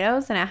Rotten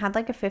Tomatoes, and it had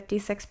a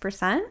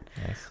 56%,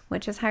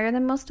 which is higher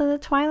than most of the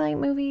Twilight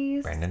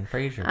movies. Brendan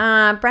Fraser.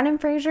 Brendan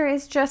Fraser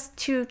is just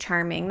too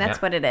charming.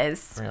 That's what it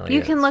is. Really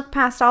you can look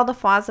past all the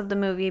flaws of the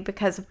movie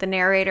because of the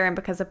narrator and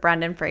because of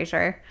Brendan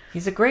Fraser.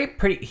 He's a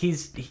great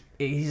he's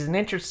an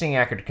interesting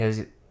actor because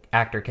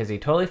he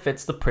totally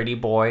fits the pretty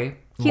boy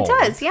mold. He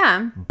does,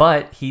 yeah.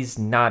 But he's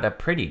not a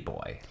pretty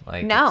boy.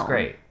 No. It's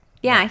great.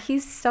 Yeah,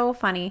 he's so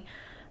funny.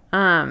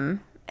 And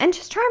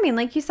just charming,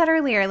 like you said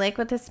earlier,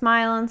 with his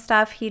smile and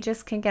stuff, he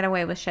just can get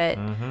away with shit.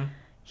 Mm-hmm.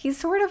 He's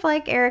sort of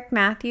like Eric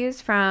Matthews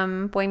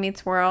from Boy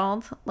Meets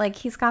World.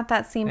 He's got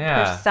that same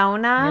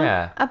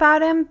persona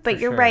about him, but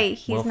you're right,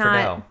 he's Will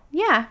not. Friedle.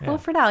 Yeah, Will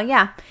Friedle,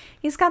 yeah.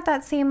 He's got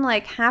that same,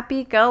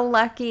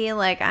 happy-go-lucky,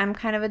 I'm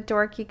kind of a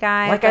dorky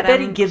guy. I bet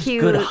he gives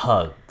good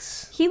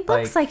hugs. He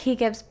looks like he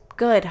gives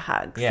good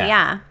hugs,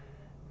 yeah.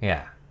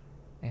 Yeah.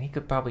 And he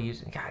could probably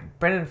use... God,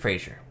 Brendan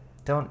Fraser,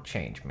 don't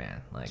change,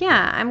 man.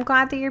 I'm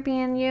glad that you're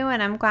being you,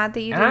 and I'm glad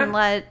that you didn't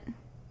let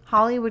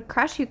Hollywood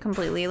crush you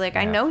completely.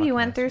 I know you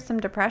went through some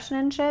depression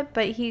and shit,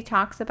 but he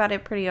talks about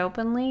it pretty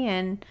openly,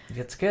 and...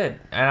 It's good.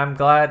 And I'm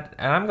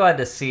glad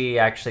to see,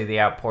 actually,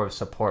 the outpour of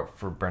support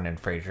for Brendan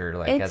Fraser,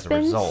 as a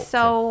result. It's been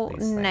so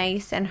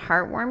nice and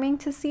heartwarming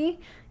to see.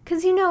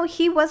 Because,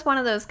 he was one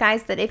of those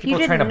guys that if you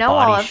didn't know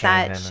all of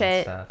that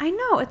shit... I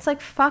know. It's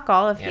fuck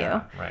all of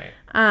you.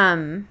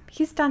 Right.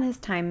 He's done his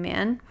time,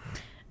 man.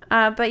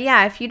 But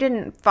yeah, if you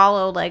didn't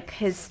follow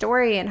his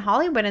story in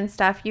Hollywood and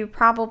stuff, you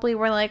probably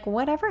were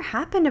whatever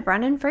happened to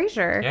Brendan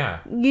Fraser? Yeah.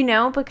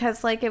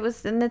 Because it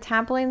was in the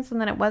tabloids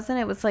and then it wasn't.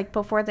 It was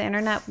before the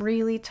internet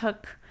really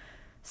took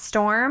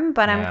storm.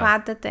 But I'm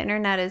glad that the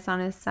internet is on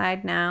his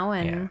side now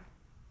and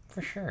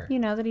for sure.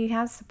 That he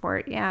has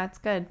support. Yeah, it's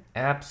good.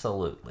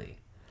 Absolutely.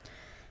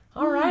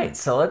 All right,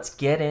 so let's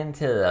get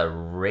into the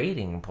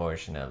rating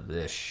portion of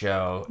this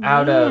show.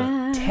 Out of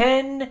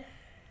 10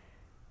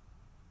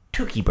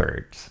 Tookie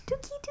birds.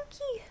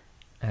 Tookie.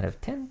 Out of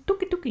 10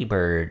 Tookie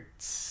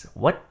birds,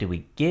 what do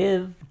we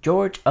give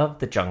George of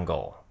the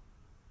Jungle?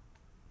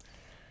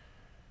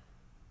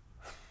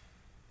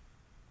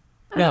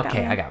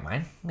 Okay, I got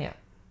mine. Yeah.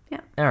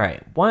 All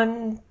right.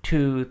 1,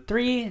 2,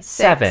 3,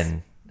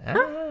 7.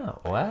 Oh,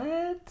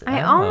 what?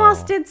 I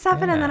almost did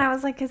 7, and then I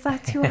was like, is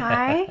that too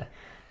high?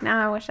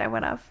 Now I wish I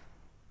would have.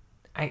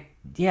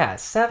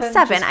 7.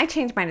 7. I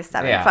changed mine to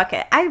 7. Yeah. Fuck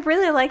it. I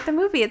really like the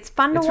movie. It's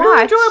fun to watch. It's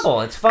really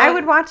enjoyable. It's fun. I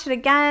would watch it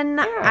again.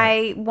 Yeah.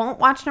 I won't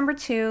watch number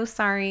 2.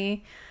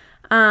 Sorry.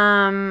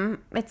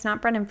 It's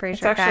not Brendan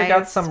Fraser. It's actually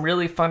got some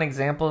really fun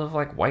examples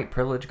of white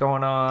privilege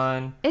going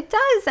on. It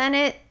does,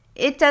 and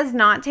it does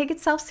not take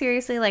itself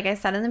seriously. Like I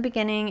said in the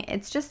beginning,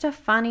 it's just a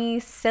funny,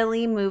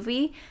 silly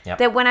movie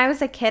that when I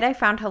was a kid I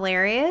found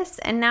hilarious,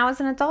 and now as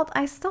an adult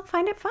I still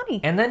find it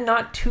funny. And then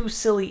not too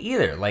silly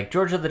either.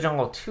 George of the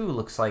Jungle 2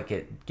 looks like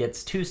it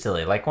gets too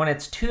silly. When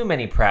it's too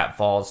many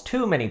pratfalls,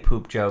 too many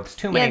poop jokes,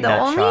 too many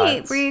nut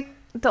shots.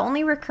 The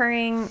only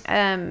recurring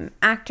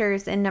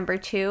actors in number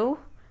 2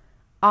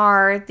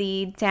 are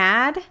the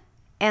dad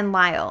and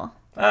Lyle.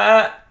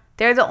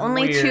 They're the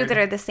only two that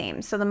are the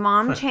same. So the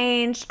mom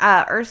changed,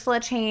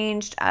 Ursula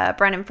changed,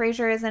 Brendan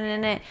Fraser isn't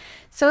in it.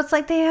 So it's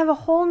they have a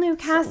whole new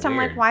cast. I'm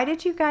why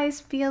did you guys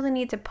feel the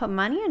need to put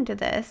money into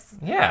this?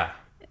 Yeah.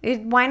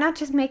 Why not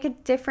just make a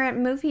different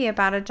movie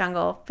about a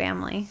jungle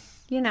family?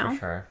 You know? For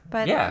sure.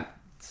 But yeah.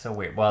 So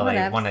weird. Well,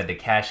 they wanted to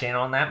cash in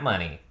on that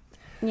money.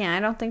 Yeah,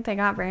 I don't think they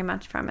got very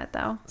much from it,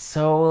 though.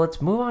 So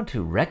let's move on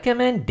to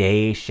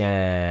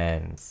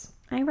recommendations.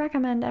 I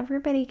recommend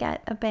everybody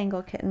get a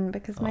Bengal kitten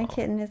because my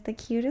kitten is the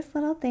cutest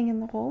little thing in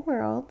the whole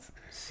world.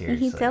 Seriously. And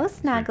he's so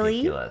snuggly.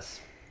 Ridiculous.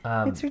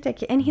 It's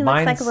ridiculous. And he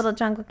looks like a little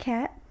jungle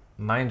cat.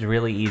 Mine's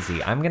really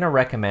easy. I'm going to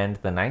recommend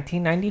the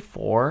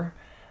 1994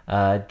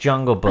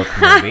 Jungle Book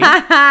movie.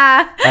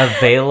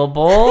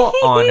 Available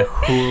on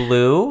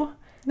Hulu.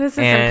 This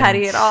isn't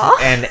petty at all.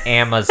 And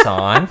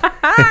Amazon.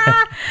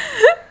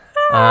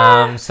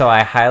 So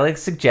I highly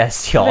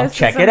suggest y'all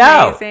check it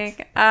out.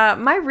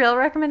 My real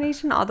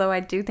recommendation, although I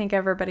do think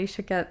everybody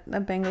should get a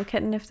Bengal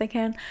kitten if they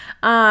can,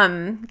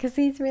 because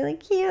he's really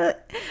cute.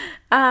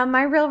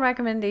 My real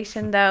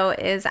recommendation, though,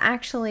 is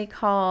actually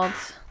called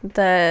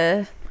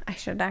I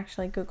should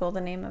actually Google the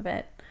name of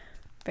it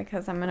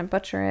because I'm going to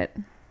butcher it.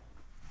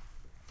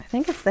 I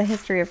think it's The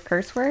History of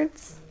Curse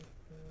Words,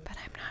 but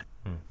I'm not.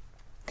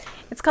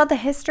 It's called The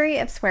History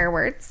of Swear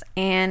Words,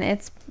 and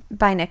it's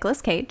by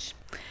Nicolas Cage.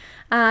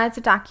 It's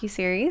a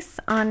docuseries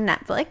on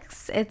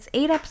Netflix. It's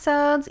 8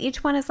 episodes.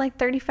 Each one is like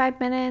 35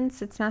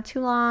 minutes. It's not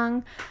too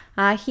long.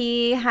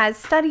 He has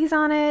studies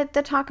on it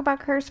that talk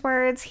about curse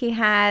words. He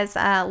has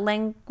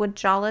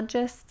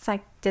languageologists. I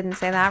didn't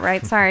say that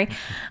right. Sorry.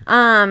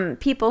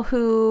 People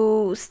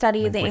who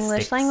study the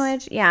English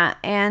language. Yeah.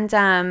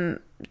 And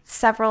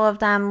several of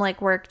them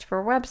like worked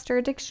for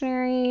Webster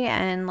Dictionary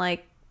and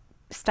like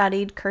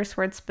studied curse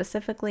words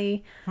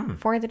specifically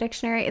for the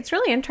dictionary. It's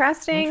really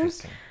interesting.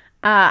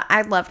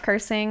 I love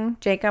cursing.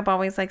 Jacob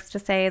always likes to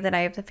say that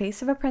I have the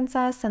face of a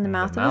princess and the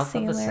mouth of a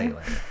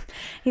sailor.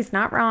 He's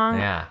not wrong.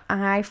 Yeah.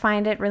 I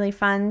find it really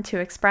fun to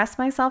express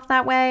myself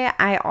that way.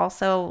 I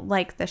also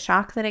like the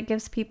shock that it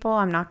gives people.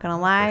 I'm not going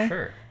to lie. For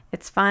sure.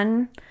 It's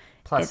fun.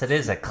 Plus, it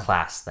is a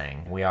class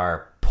thing. We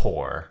are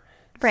poor.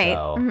 Right.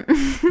 So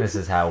this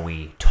is how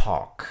we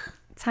talk.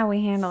 It's how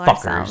we handle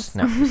Fuckers. ourselves.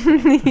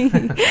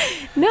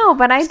 No, No,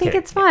 but I Just think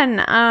kidding. it's fun.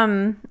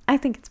 I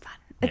think it's fun.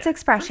 It's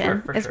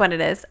expression for is sure. what it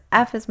is.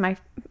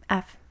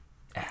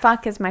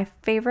 Fuck is my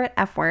favorite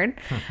F word.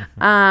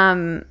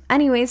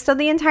 Anyways, so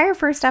the entire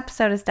first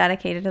episode is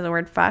dedicated to the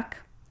word fuck.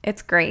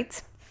 It's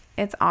great.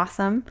 It's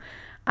awesome.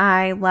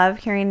 I love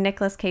hearing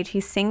Nicolas Cage.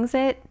 He sings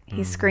it.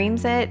 He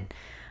screams it.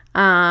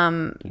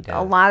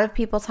 A lot of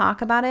people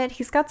talk about it.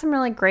 He's got some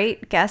really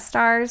great guest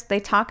stars. They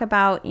talk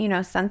about,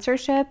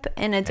 censorship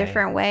in a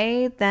different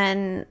way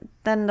than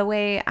the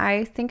way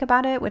I think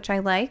about it, which I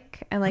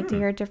like. I like to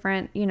hear a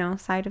different,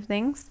 side of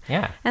things.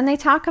 Yeah. And they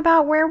talk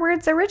about where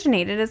words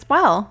originated as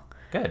well.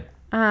 Good.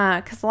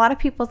 Because a lot of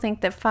people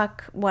think that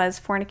fuck was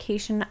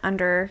fornication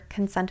under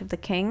consent of the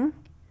king.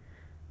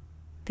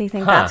 They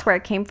think that's where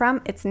it came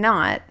from. It's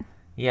not.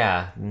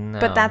 Yeah. No.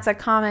 But that's a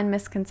common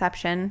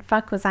misconception.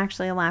 Fuck was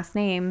actually a last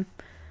name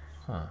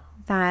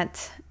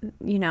that,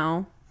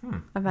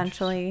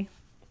 eventually,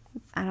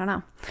 I don't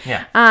know.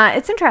 Yeah.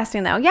 It's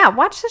interesting, though. Yeah,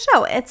 watch the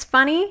show. It's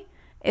funny.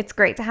 It's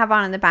great to have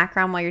on in the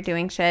background while you're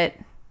doing shit.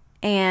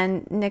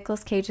 And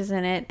Nicolas Cage is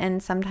in it,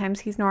 and sometimes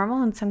he's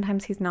normal and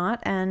sometimes he's not.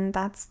 And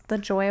that's the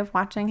joy of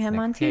watching him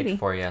on TV. Cage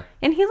for you.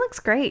 And he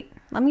looks great.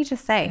 Let me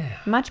just say.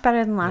 Much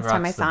better than last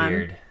time I saw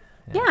him.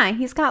 Yeah,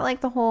 he's got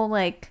like the whole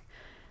like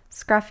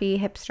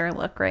scruffy hipster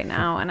look right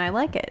now, and I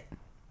like it.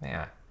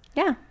 Yeah.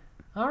 Yeah.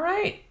 All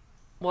right.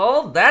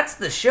 Well, that's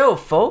the show,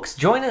 folks.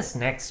 Join us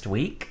next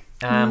week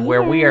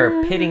where we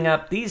are pitting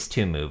up these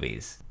two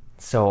movies.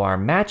 So our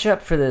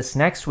matchup for this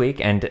next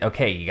week, and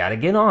okay, you got to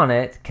get on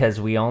it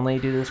because we only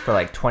do this for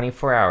like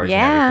 24 hours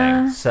and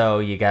everything. So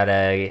you got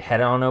to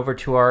head on over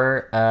to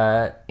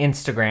our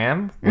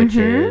Instagram, which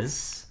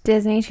is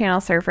Disney Channel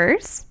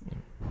Surfers.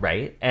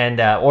 Right. And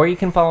or you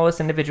can follow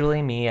us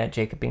individually, me at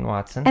Jacob Bean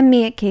Watson. And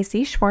me at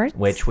Casey Schwartz.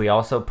 Which we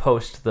also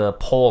post the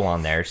poll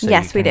on there. So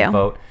yes, you can we do.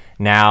 Vote.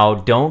 Now,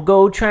 don't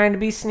go trying to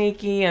be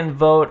sneaky and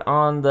vote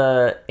on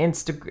our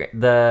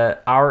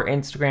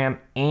Instagram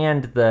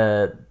and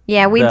the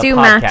we do podcast.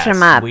 match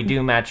them up. We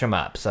do match them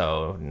up.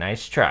 So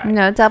nice try.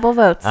 No double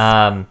votes.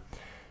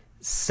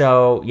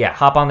 So yeah,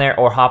 hop on there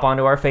or hop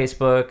onto our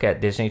Facebook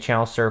at Disney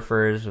Channel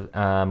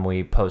Surfers.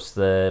 We post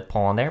the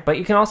poll on there, but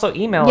you can also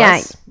email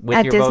us with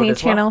at your vote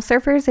as well.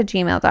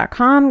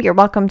 DisneyChannelSurfers@gmail.com. You're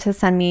welcome to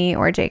send me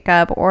or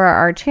Jacob or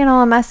our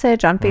channel a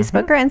message on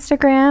Facebook or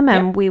Instagram,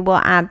 and we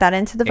will add that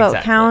into the vote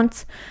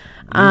count.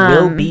 You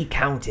will be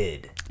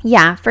counted.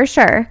 Yeah, for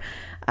sure.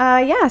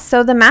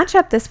 So the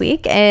matchup this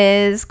week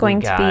is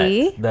going to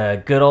be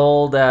the good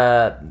old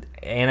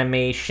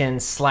animation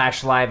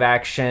 / live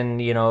action,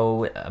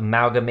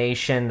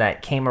 amalgamation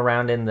that came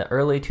around in the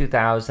early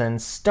 2000s,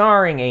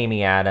 starring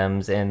Amy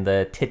Adams in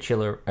the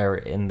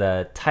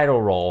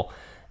title role,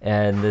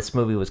 and this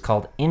movie was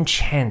called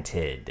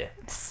Enchanted.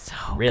 So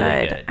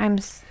really good.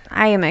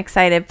 I am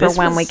excited for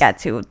when we get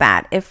to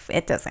that, if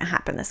it doesn't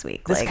happen this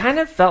week. This kind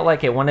of felt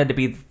like it wanted to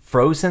be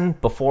Frozen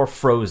before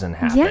Frozen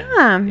happened.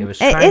 Yeah, it was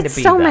trying to be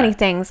so that. many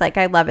things. Like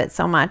I love it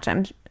so much.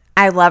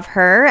 I love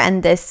her,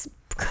 and this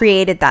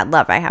created that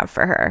love I have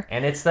for her.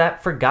 And it's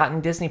that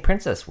forgotten Disney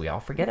princess we all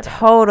forget about.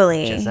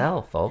 Totally.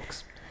 Giselle,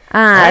 folks. All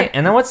right,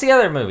 and then what's the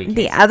other movie, Casey?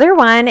 The other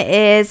one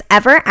is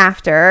Ever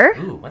After.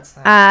 Ooh, what's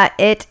that?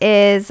 It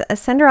is a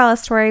Cinderella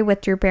story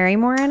with Drew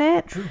Barrymore in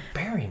it. Drew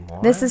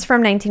Barrymore? This is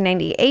from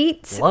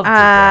 1998. Love Drew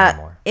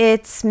Barrymore.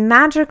 It's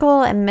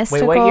magical and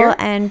mystical what year?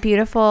 and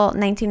beautiful.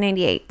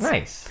 1998.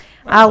 Nice.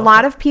 A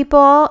lot of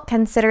people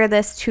consider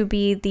this to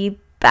be the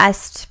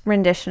best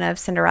rendition of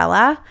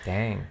Cinderella.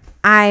 Dang.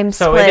 I'm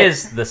So split. it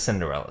is the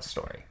Cinderella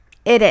story.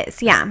 It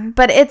is, yeah.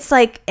 But it's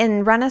like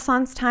in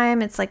Renaissance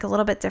time, it's like a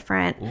little bit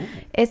different. Ooh.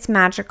 It's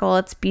magical.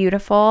 It's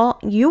beautiful.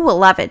 You will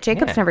love it.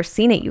 Jacob's never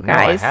seen it, you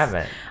guys. No, I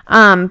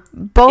haven't.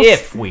 Both.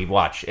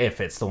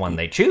 If it's the one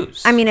they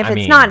choose. I mean, if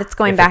it's not, it's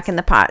going back in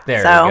the pot.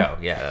 There so, you go.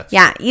 Yeah.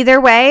 Yeah.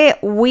 Either way,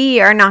 we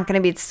are not going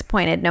to be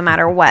disappointed no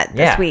matter what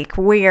this week.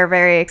 We are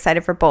very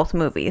excited for both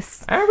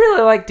movies. I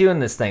really like doing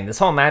this thing. This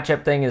whole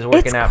matchup thing is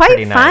working out quite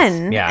pretty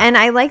fun. nice. Yeah. And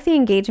I like the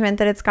engagement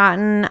that it's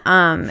gotten.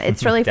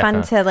 It's really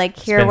fun to like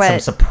hear Been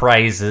what some surprises.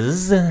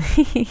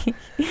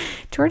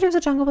 George of the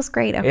Jungle was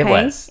great. Okay, It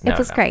was. it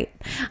was No. great.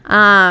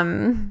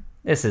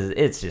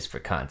 It's just for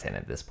content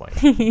at this point.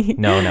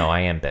 No,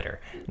 I am bitter.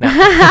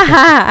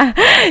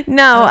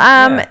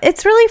 No.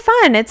 It's really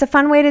fun. It's a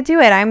fun way to do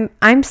it.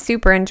 I'm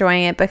super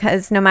enjoying it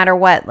because no matter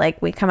what,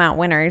 like we come out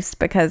winners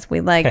because we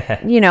like,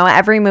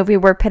 every movie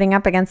we're pitting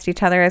up against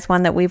each other is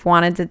one that we've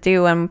wanted to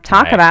do and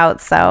talk Right.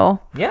 about. So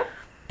Yep,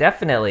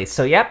 definitely.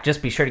 So,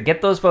 just be sure to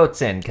get those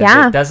votes in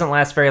because it doesn't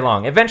last very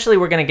long. Eventually,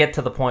 we're going to get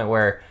to the point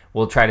where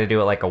we'll try to do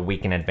it like a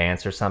week in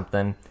advance or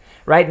something.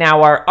 Right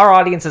now, our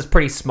audience is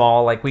pretty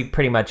small. Like, we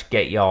pretty much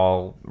get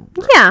y'all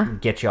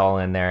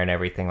in there and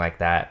everything like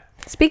that.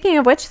 Speaking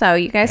of which, though,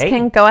 you guys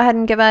can go ahead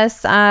and give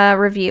us a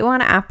review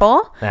on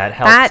Apple. That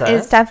helps That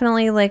is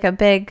definitely like a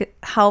big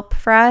help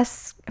for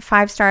us.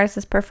 5 stars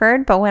is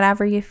preferred, but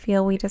whatever you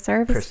feel we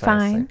deserve is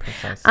fine.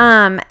 Precisely.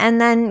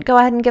 And then go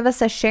ahead and give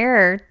us a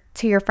share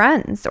to your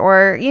friends,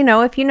 or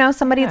if you know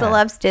somebody that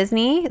loves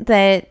Disney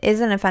that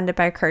isn't offended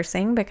by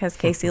cursing because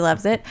Casey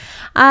loves it,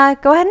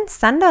 go ahead and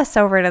send us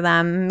over to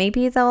them.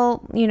 Maybe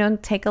they'll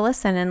take a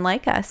listen and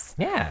like us.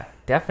 Yeah,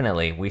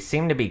 definitely. We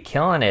seem to be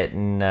killing it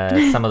in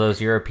some of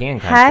those European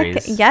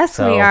countries. Heck yes,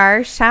 So, we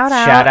are. Shout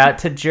out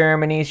to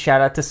Germany,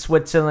 shout out to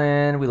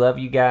Switzerland. We love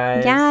you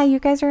guys. Yeah, you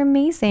guys are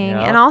amazing.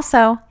 Yep. And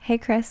also, hey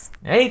Chris.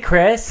 Hey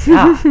Chris.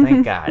 Oh,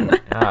 thank God.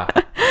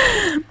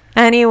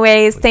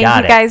 Anyways, thank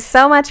you it. guys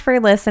so much for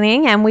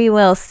listening, and we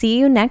will see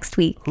you next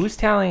week. Who's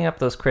tallying up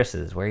those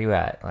Chris's? Where are you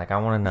at? Like, I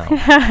want to know.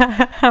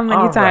 How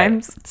many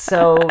times? Right.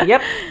 So,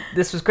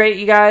 this was great,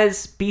 you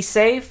guys. Be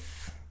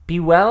safe, be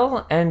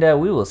well, and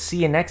we will see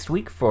you next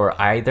week for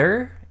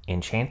either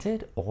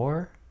Enchanted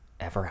or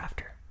Ever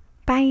After.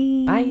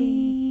 Bye.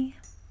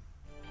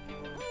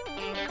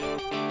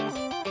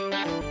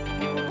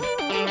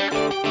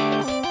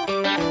 Bye.